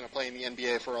 I think he's going to play in the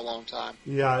NBA for a long time.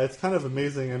 Yeah, it's kind of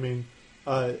amazing. I mean,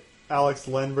 Alex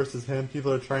Len versus him,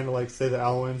 people are trying to say that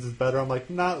Al Williams is better. I'm like,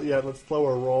 not yet. Let's slow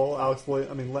a roll.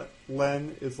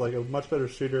 Len is a much better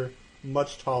shooter,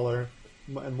 much taller,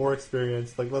 and more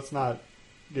experienced. Let's not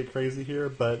get crazy here,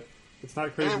 but it's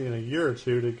not crazy in a year or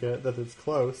 2 to get that it's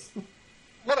close.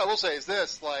 What I will say is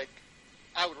this,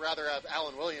 I would rather have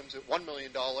Alan Williams at $1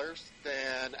 million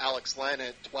than Alex Len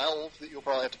at 12 that you'll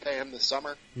probably have to pay him this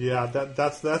summer. Yeah,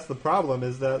 that's the problem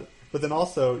is that, but then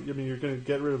also, you're going to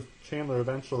get rid of Chandler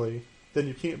eventually, then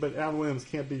you can't, but Alan Williams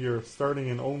can't be your starting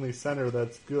and only center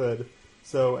that's good.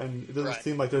 So, and it doesn't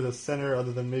seem like there's a center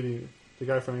other than maybe the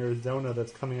guy from Arizona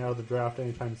that's coming out of the draft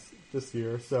anytime this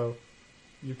year. So,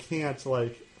 you can't,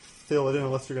 fill it in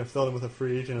unless you're going to fill it in with a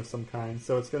free agent of some kind.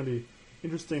 So, it's going to be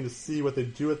interesting to see what they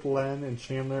do with Len and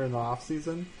Chandler in the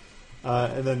offseason.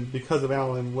 And then because of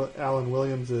Alan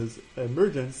Williams'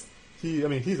 emergence,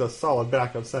 he's a solid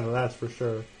backup center, that's for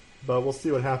sure. But we'll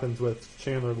see what happens with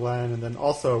Chandler, Len, and then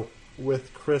also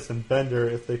with Chris and Bender.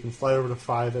 If they can slide over to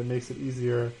 5, it makes it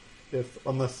easier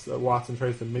unless Watson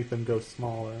tries to make them go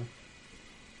smaller.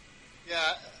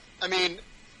 Yeah, I mean,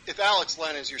 if Alex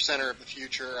Len is your center of the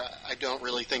future, I don't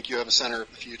really think you have a center of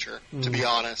the future, to be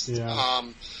honest. Yeah.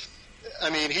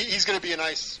 He's going to be a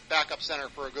nice backup center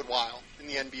for a good while in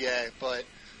the NBA, but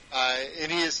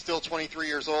and he is still 23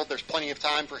 years old. There's plenty of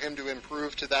time for him to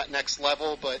improve to that next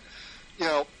level, but,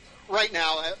 right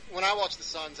now, when I watch the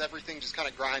Suns, everything just kind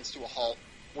of grinds to a halt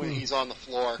when he's on the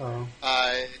floor. Oh.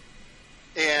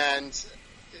 And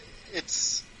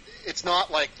it's not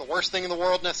the worst thing in the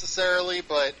world necessarily,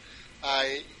 but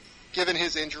given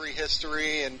his injury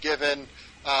history and given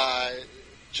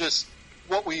just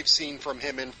what we've seen from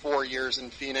him in 4 years in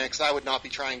Phoenix, I would not be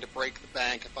trying to break the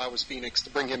bank if I was Phoenix to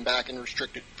bring him back in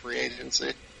restricted free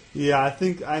agency. Yeah,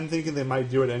 I'm thinking they might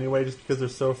do it anyway, just because they're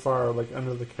so far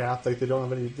under the cap. They don't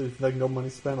have any. There's no money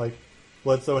spent.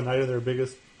 Bledsoe and Knight are their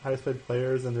highest paid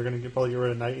players, and they're going to probably get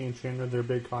rid of Knight and Chandler. Their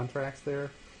big contracts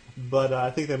there, but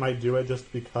I think they might do it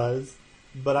just because.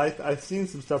 But I've seen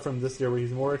some stuff from this year where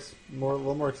he's a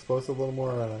little more explosive, a little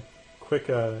more quick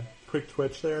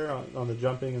twitch there on the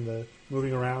jumping and the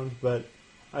moving around. But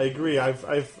I agree.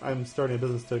 I'm starting a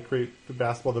business to create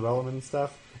basketball development and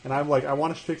stuff. And I'm I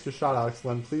want to fix your shot, Alex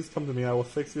Len. Please come to me. I will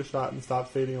fix your shot and stop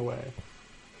fading away.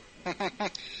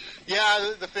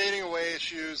 Yeah, the fading away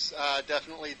issues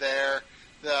definitely there.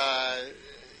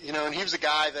 And he was a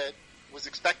guy that was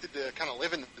expected to kind of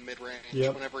live in the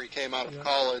mid-range whenever he came out of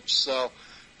college. So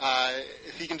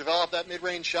if he can develop that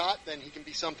mid-range shot, then he can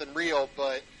be something real.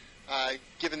 But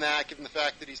given the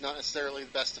fact that he's not necessarily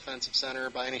the best defensive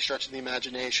center by any stretch of the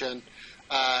imagination,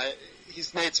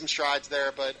 he's made some strides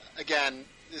there. But again,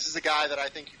 this is a guy that I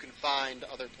think you can find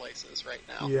other places right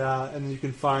now. Yeah, and you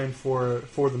can find for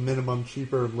the minimum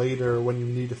cheaper later when you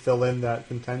need to fill in that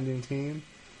contending team.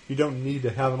 You don't need to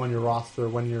have him on your roster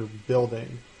when you're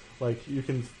building. Like, you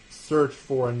can search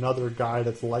for another guy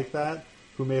that's like that,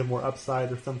 who may have more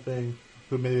upside or something,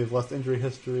 who may have less injury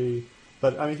history.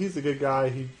 But, I mean, he's a good guy.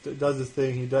 He does his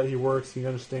thing. He works. He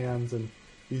understands, and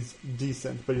he's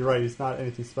decent. But you're right. He's not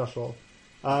anything special.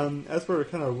 As we're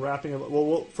kind of wrapping up,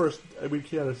 well, first, we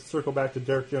got to circle back to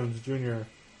Derek Jones Jr.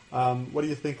 What do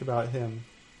you think about him?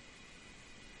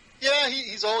 Yeah,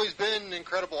 he's always been an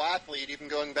incredible athlete, even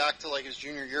going back to like his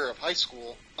junior year of high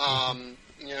school.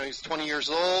 He's 20 years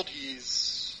old.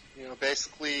 He's,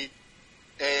 basically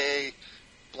a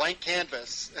blank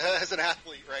canvas as an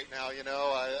athlete right now.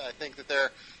 I think that they're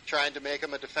trying to make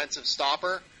him a defensive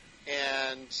stopper,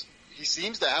 and he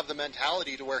seems to have the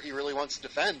mentality to where he really wants to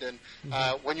defend. And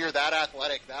when you're that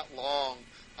athletic, that long,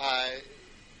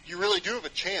 you really do have a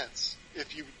chance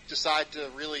if you decide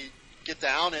to really get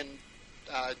down and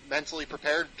mentally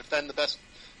prepared to defend the best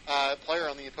player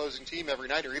on the opposing team every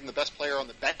night, or even the best player on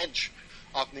the bench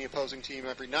on the opposing team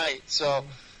every night. So,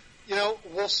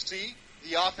 we'll see.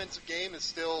 The offensive game is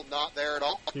still not there at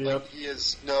all. Yep. Like, he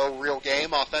is no real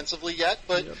game offensively yet.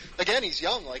 But, again, he's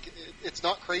young. Like, it's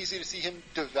not crazy to see him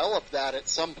develop that at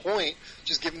some point,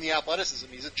 just given the athleticism.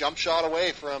 He's a jump shot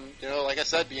away from, like I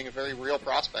said, being a very real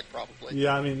prospect probably.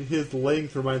 Yeah, I mean, his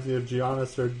length reminds me of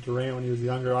Giannis or Durant when he was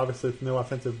younger. Obviously, it's no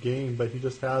offensive game, but he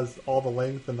just has all the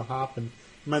length and the hop, and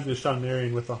reminds me of Sean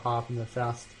Marion with the hop and the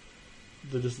fast,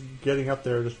 just getting up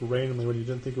there just randomly when you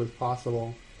didn't think it was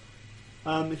possible.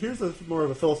 Here's more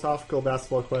of a philosophical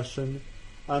basketball question.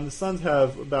 The Suns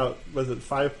have about,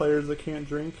 5 players that can't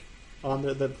drink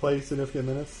that play significant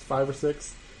minutes, 5 or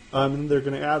 6. And they're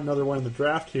going to add another one in the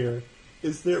draft here.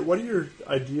 What are your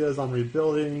ideas on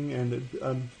rebuilding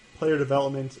and player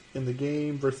development in the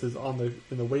game versus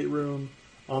in the weight room,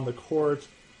 on the court?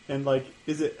 And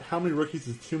how many rookies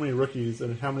is too many rookies,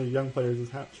 and how many young players is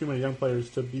too many young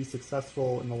players to be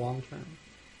successful in the long term?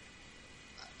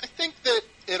 I think that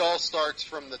it all starts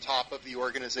from the top of the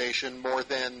organization more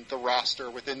than the roster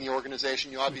within the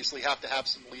organization. You obviously have to have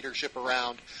some leadership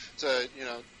around to,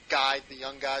 guide the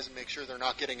young guys and make sure they're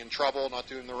not getting in trouble, not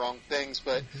doing the wrong things.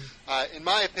 But in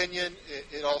my opinion,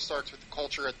 it all starts with the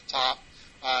culture at the top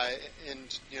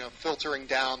and, filtering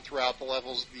down throughout the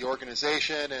levels of the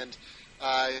organization. And,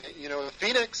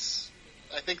 Phoenix,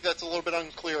 I think that's a little bit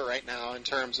unclear right now in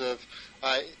terms of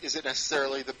is it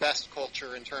necessarily the best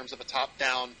culture in terms of a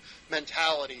top-down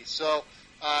mentality. So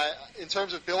in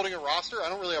terms of building a roster, I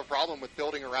don't really have a problem with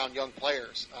building around young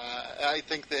players. I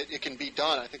think that it can be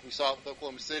done. I think we saw it with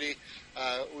Oklahoma City.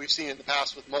 We've seen it in the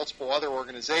past with multiple other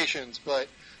organizations. But,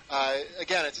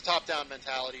 again, it's a top-down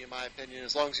mentality, in my opinion.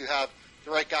 As long as you have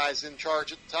the right guys in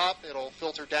charge at the top, it'll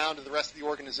filter down to the rest of the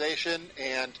organization.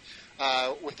 And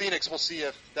with Phoenix, we'll see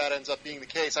if that ends up being the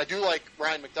case. I do like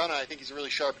Ryan McDonough. I think he's a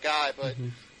really sharp guy, but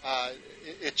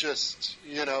it just,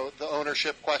 the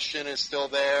ownership question is still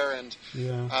there, and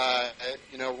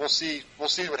we'll see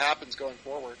what happens going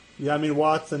forward. Yeah, I mean,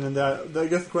 Watson and that. I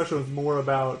guess the question was more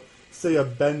about, say, a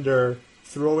Bender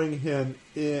throwing him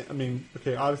in. I mean,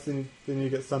 okay, obviously they need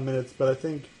to get some minutes, but I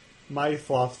think my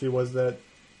philosophy was that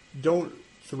don't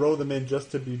throw them in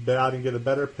just to be bad and get a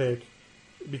better pick,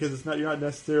 because you're not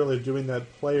necessarily doing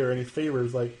that player any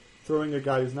favors. Like throwing a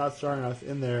guy who's not strong enough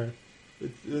in there,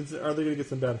 are they going to get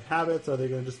some bad habits? Are they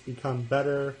going to just become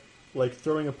better? Like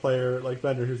throwing a player like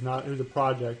Bender, who's a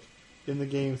project in the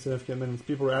game, significant minutes.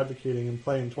 People are advocating and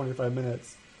playing 25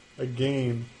 minutes a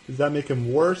game. Does that make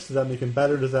him worse? Does that make him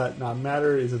better? Does that not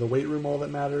matter? Is it the weight room all that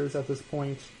matters at this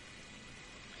point?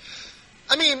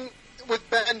 I mean, with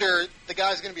Bender, the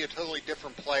guy's going to be a totally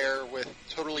different player with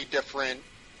totally different,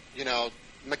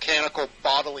 mechanical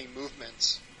bodily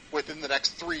movements within the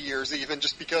next 3 years, even,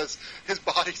 just because his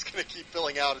body's going to keep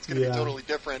filling out. It's going to be totally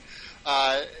different.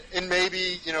 And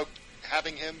maybe,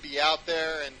 having him be out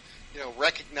there and,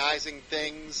 recognizing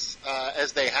things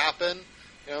as they happen,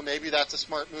 maybe that's a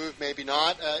smart move, maybe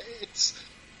not.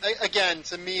 Again,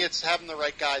 to me, it's having the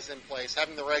right guys in place,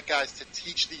 having the right guys to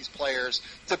teach these players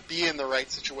to be in the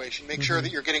right situation, make sure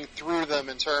that you're getting through them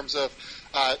in terms of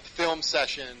film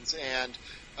sessions and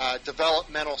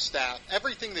developmental staff,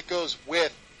 everything that goes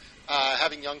with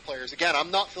having young players. Again,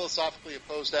 I'm not philosophically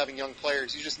opposed to having young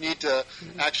players. You just need to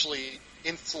actually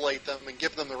insulate them and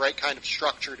give them the right kind of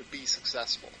structure to be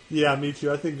successful. Yeah, me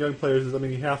too. I think young players,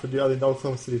 you have to do. I think the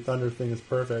Oklahoma City Thunder thing is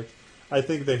perfect. I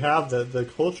think they have the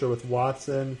culture with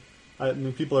Watson. I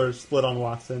mean, people are split on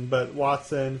Watson, but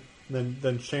Watson,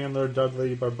 then Chandler,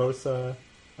 Dudley, Barbosa,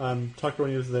 Tucker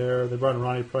when he was there. They brought in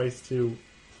Ronnie Price to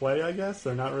play, I guess,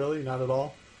 or not really, not at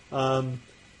all.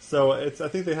 So I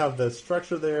think they have the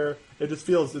structure there. It just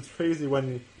feels it's crazy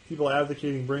when people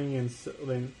advocating bringing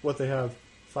in what they have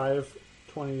 5,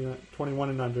 20, 21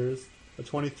 and unders, a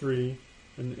 23,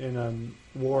 and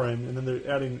Warren, and then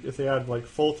they're adding if they add like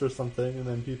Fultz or something, and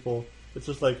then people. It's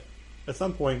just like at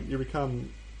some point you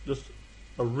become just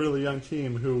a really young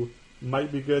team who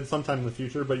might be good sometime in the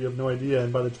future, but you have no idea.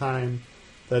 And by the time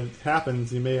that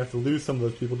happens, you may have to lose some of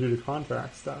those people due to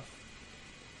contract stuff.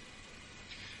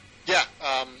 Yeah,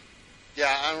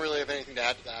 I don't really have anything to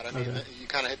add to that. I mean, you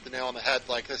kind of hit the nail on the head.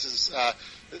 Like, this is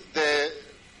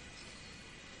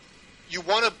you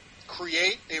want to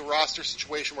create a roster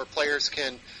situation where players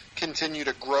can continue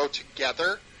to grow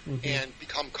together and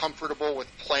become comfortable with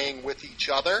playing with each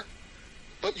other,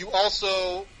 but you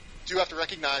also do have to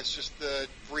recognize just the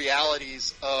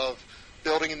realities of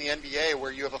building in the NBA,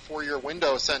 where you have a 4-year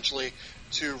window essentially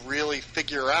to really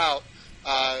figure out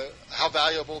how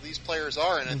valuable these players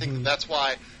are. And I think that's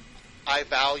why I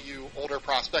value older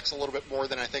prospects a little bit more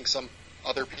than I think some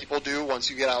other people do once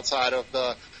you get outside of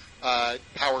the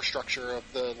power structure of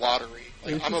the lottery.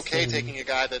 Like, I'm okay taking a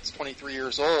guy that's 23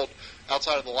 years old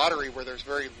outside of the lottery where there's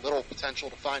very little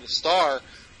potential to find a star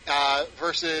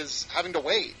versus having to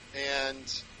wait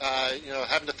and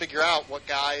having to figure out what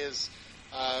guy is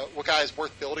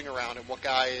worth building around and what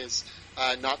guy is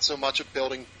not so much a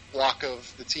building block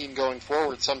of the team going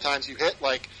forward. Sometimes you hit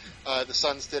like the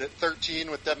Suns did at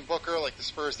 13 with Devin Booker, like the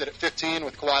Spurs did at 15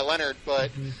 with Kawhi Leonard, but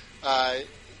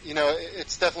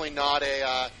it's definitely not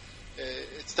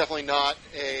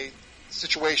a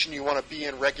situation you want to be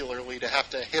in regularly to have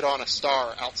to hit on a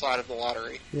star outside of the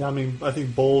lottery. Yeah, I mean, I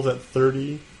think Bull's at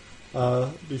 30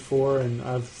 before, and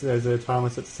I've seen Isaiah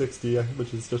Thomas at 60,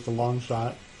 which is just a long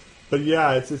shot. But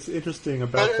yeah, it's interesting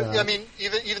about that. I mean,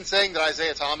 even saying that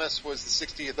Isaiah Thomas was the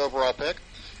 60th overall pick,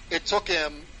 it took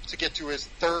him to get to his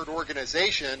third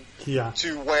organization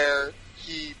to where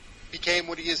he became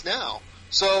what he is now.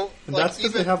 So, and that's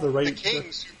because they have the right. The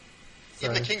Kings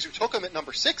who took him at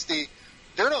number 60,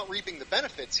 they're not reaping the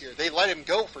benefits here. They let him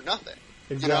go for nothing.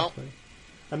 Exactly.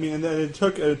 I mean, and then it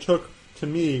took to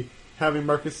me having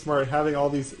Marcus Smart, having all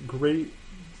these great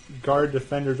guard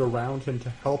defenders around him to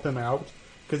help him out.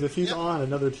 Because if he's on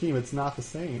another team, it's not the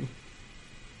same.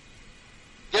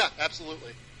 Yeah,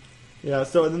 absolutely. Yeah.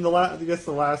 So, and then I guess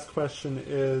the last question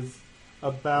is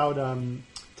about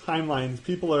timelines.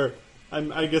 People are.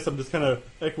 I guess I'm just kind of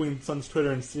echoing Sun's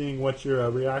Twitter and seeing what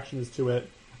your reaction is to it.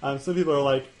 Some people are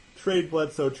like, trade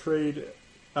Bledsoe, trade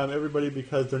everybody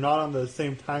because they're not on the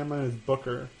same timeline as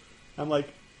Booker. I'm like,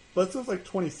 Bledsoe's like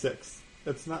 26.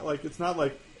 It's not like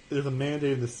there's a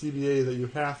mandate in the CBA that you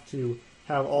have to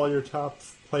have all your top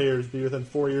players be within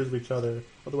 4 years of each other.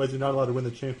 Otherwise, you're not allowed to win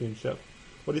the championship.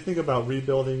 What do you think about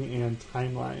rebuilding and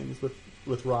timelines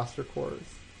with roster cores?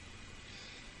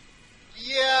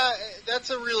 Yeah, that's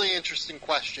a really interesting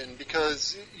question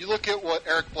because you look at what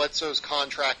Eric Bledsoe's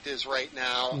contract is right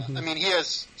now. I mean, he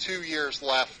has 2 years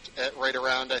left at right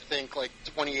around, I think, like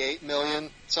 $28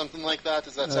 million, something like that.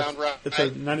 Does that sound right? It's I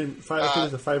think it's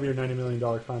a 5-year, $90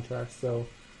 million contract, so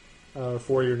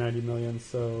 4-year, $90 million.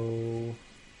 So,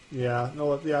 a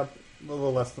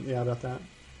little less than about that.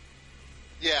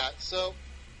 Yeah. So,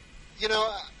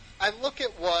 I look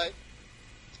at what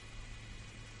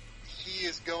he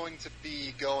is going to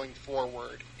be going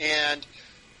forward. And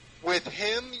with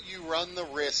him, you run the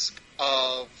risk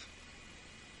of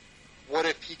what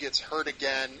if he gets hurt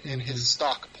again and his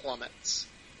stock plummets?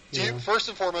 First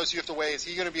and foremost, you have to weigh, is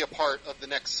he going to be a part of the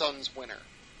next Suns winner?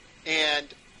 And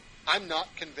I'm not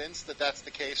convinced that that's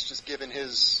the case, just given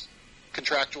his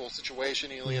contractual situation.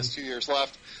 He only has 2 years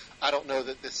left. I don't know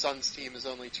that this Suns team is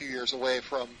only 2 years away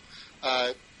from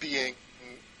being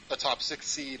a top 6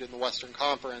 seed in the Western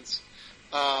Conference.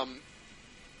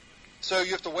 So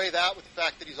you have to weigh that with the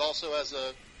fact that he's also has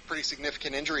a pretty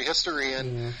significant injury history.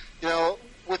 And,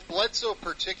 with Bledsoe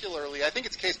particularly, I think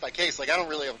it's case by case. Like, I don't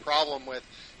really have a problem with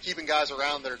keeping guys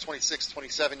around that are 26,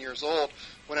 27 years old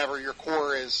whenever your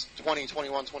core is 20,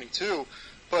 21, 22.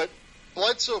 But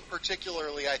Bledsoe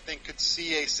particularly, I think, could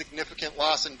see a significant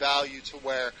loss in value to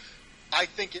where I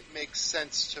think it makes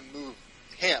sense to move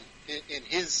him in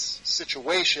his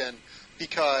situation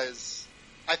because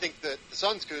I think that the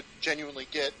Suns could genuinely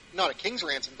get not a king's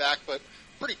ransom back, but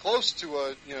pretty close to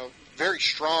a very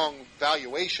strong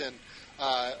valuation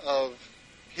of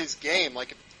his game.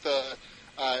 Like if the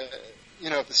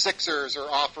Sixers are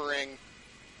offering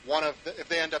if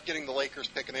they end up getting the Lakers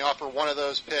pick and they offer one of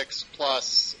those picks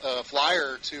plus a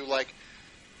flyer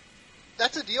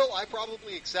that's a deal I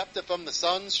probably accept if I'm the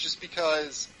Suns, just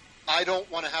because I don't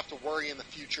want to have to worry in the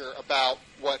future about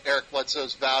what Eric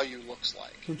Bledsoe's value looks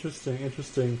like.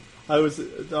 Interesting. I was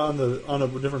on a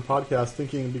different podcast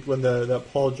thinking when that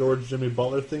Paul George Jimmy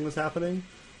Butler thing was happening,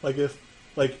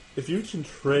 if you can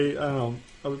trade, I don't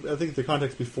know, I think the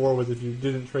context before was if you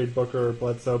didn't trade Booker or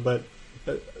Bledsoe, but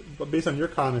based on your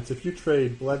comments, if you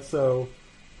trade Bledsoe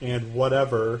and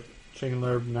whatever,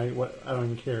 Chandler, Knight, I don't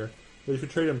even care, but if you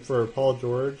trade him for Paul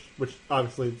George, which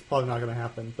obviously it's probably not going to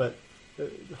happen, but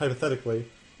hypothetically,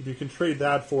 if you can trade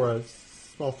that for a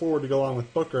small forward to go along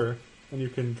with Booker, and you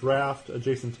can draft a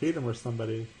Jason Tatum or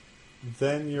somebody,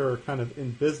 then you're kind of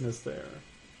in business there.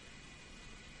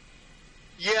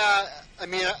 Yeah, I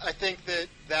mean, I think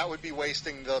that would be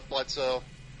wasting the Bledsoe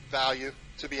value,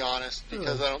 to be honest,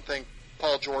 because I don't think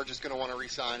Paul George is going to want to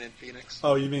re-sign in Phoenix.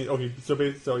 Oh, you mean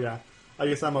okay? So yeah, I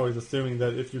guess I'm always assuming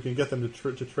that if you can get them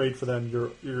to trade for them,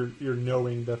 you're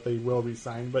knowing that they will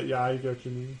re-sign. But yeah, I get what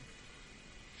you mean.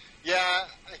 Yeah,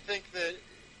 I think that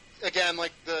again,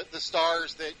 like the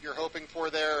stars that you're hoping for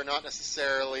there are not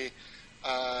necessarily,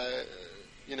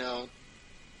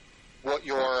 what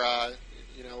your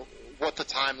what the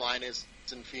timeline is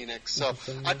in Phoenix. So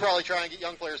I'd probably try and get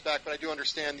young players back, but I do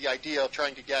understand the idea of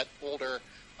trying to get older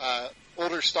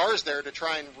stars there to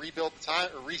try and rebuild the time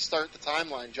or restart the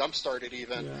timeline, jumpstart it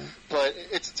even. Yeah. But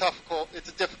it's a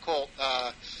difficult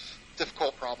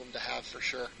problem to have for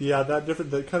sure. Yeah,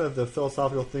 the kind of the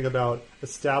philosophical thing about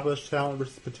established talent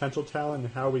versus potential talent,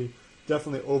 and how we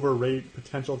definitely overrate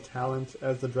potential talent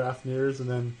as the draft nears, and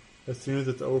then as soon as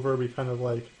it's over, we kind of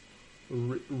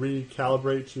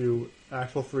recalibrate to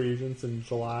actual free agents in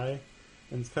July.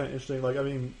 And it's kind of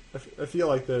interesting. I feel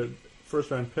like the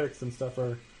first round picks and stuff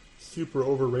are super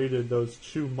overrated. Those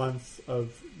 2 months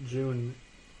of June,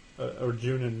 or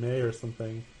June and May or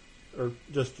something. Or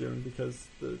just June, because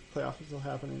the playoffs are still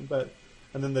happening.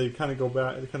 And then they kind of go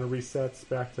back, it kind of resets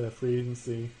back to free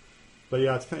agency. But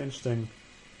yeah, it's kind of interesting.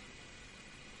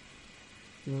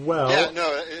 Well, yeah,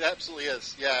 no, it absolutely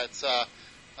is. Yeah, it's one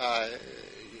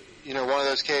of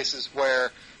those cases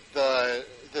where the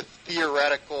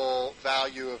theoretical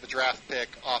value of a draft pick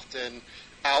often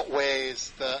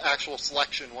outweighs the actual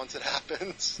selection once it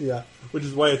happens. Yeah, which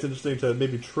is why it's interesting to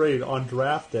maybe trade on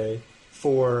draft day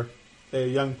for a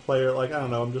young player, I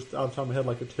don't know, I'm just out of the top of my head,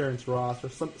 like a Terrence Ross or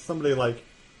somebody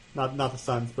not the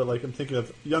Suns, but I'm thinking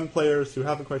of young players who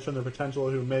haven't quite shown their potential,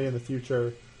 who may in the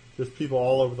future, there's people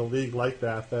all over the league like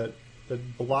that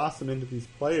blossom into these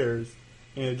players,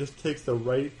 and it just takes the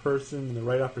right person and the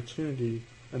right opportunity,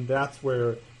 and that's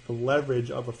where the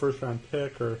leverage of a first-round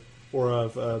pick or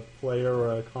of a player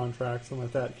or a contract, something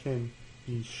like that, can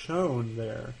be shown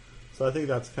there. So I think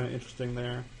that's kind of interesting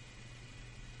there.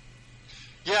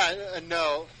 Yeah,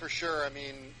 no, for sure. I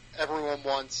mean, everyone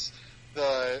wants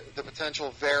the potential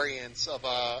variance of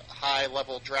a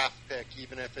high-level draft pick,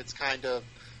 even if it's kind of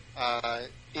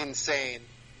insane,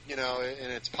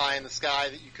 and it's pie in the sky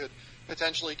that you could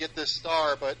potentially get this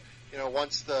star, but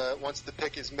once the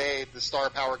pick is made, the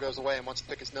star power goes away, and once the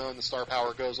pick is known, the star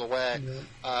power goes away.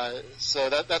 Yeah.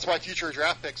 So that's why future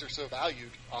draft picks are so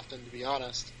valued, often, to be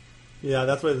honest. Yeah,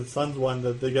 that's why the Suns won.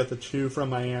 That they get the 2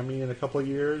 from Miami in a couple of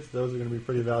years. Those are going to be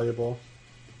pretty valuable.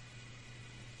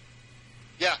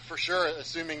 Yeah, for sure.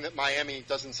 Assuming that Miami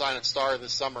doesn't sign a star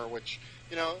this summer, which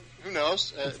who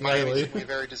knows? Miami's a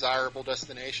very desirable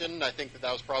destination. I think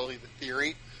that was probably the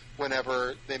theory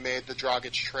whenever they made the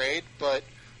Dragic trade, but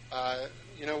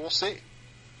we'll see.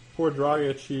 Poor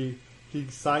Dragic, he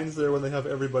signs there when they have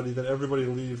everybody, then everybody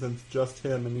leaves and it's just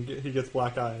him, and he gets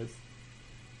black eyes.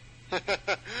 Yeah,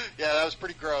 that was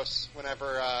pretty gross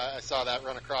whenever I saw that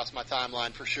run across my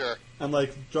timeline, for sure. And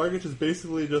Dragic is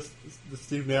basically just the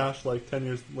Steve Nash 10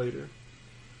 years later.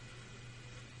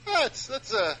 Let's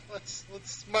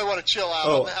might want to chill out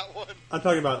on that one. I'm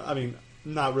talking about,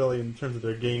 not really in terms of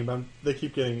their game, but they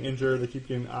keep getting injured, they keep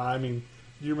getting eye. Do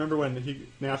you remember when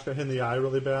Nash got hit in the eye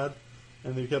really bad,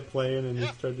 and he kept playing and he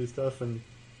started to do stuff, and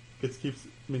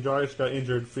Dragic got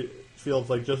injured, feels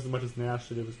like just as much as Nash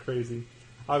did. It was crazy.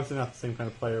 Obviously not the same kind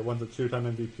of player. One's a 2-time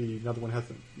MVP, another one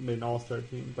hasn't made an all-star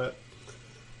team. But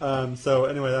so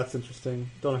anyway, that's interesting.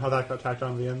 Don't know how that got tacked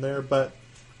on at the end there, but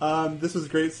this was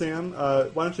great, Sam. Why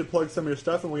don't you plug some of your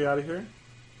stuff and we get out of here?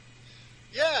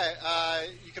 Yeah,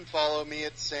 you can follow me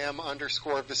at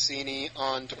Sam_Vicini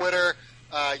on Twitter.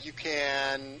 You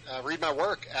can read my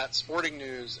work at Sporting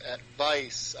News at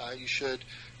Vice. You should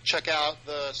check out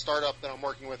the startup that I'm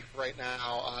working with right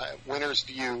now at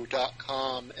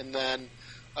winnersview.com. And then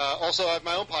also I have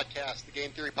my own podcast, the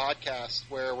Game Theory Podcast,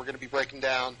 where we're going to be breaking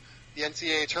down the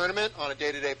NCAA tournament on a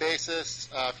day-to-day basis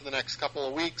for the next couple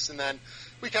of weeks. And then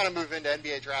we kind of move into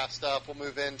NBA draft stuff. We'll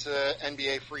move into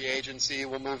NBA free agency.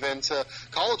 We'll move into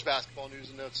college basketball news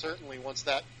and notes, certainly, once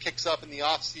that kicks up in the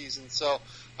off season. So,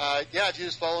 if you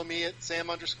just follow me at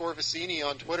Sam_Vecini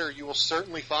on Twitter, you will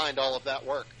certainly find all of that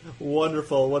work.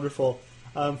 Wonderful, wonderful.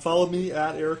 Follow me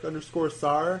at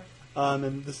Eric_Sar.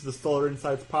 And this is the Solar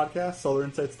Insights podcast,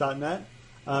 solarinsights.net.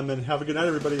 And have a good night,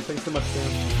 everybody. Thanks so much,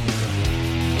 Sam.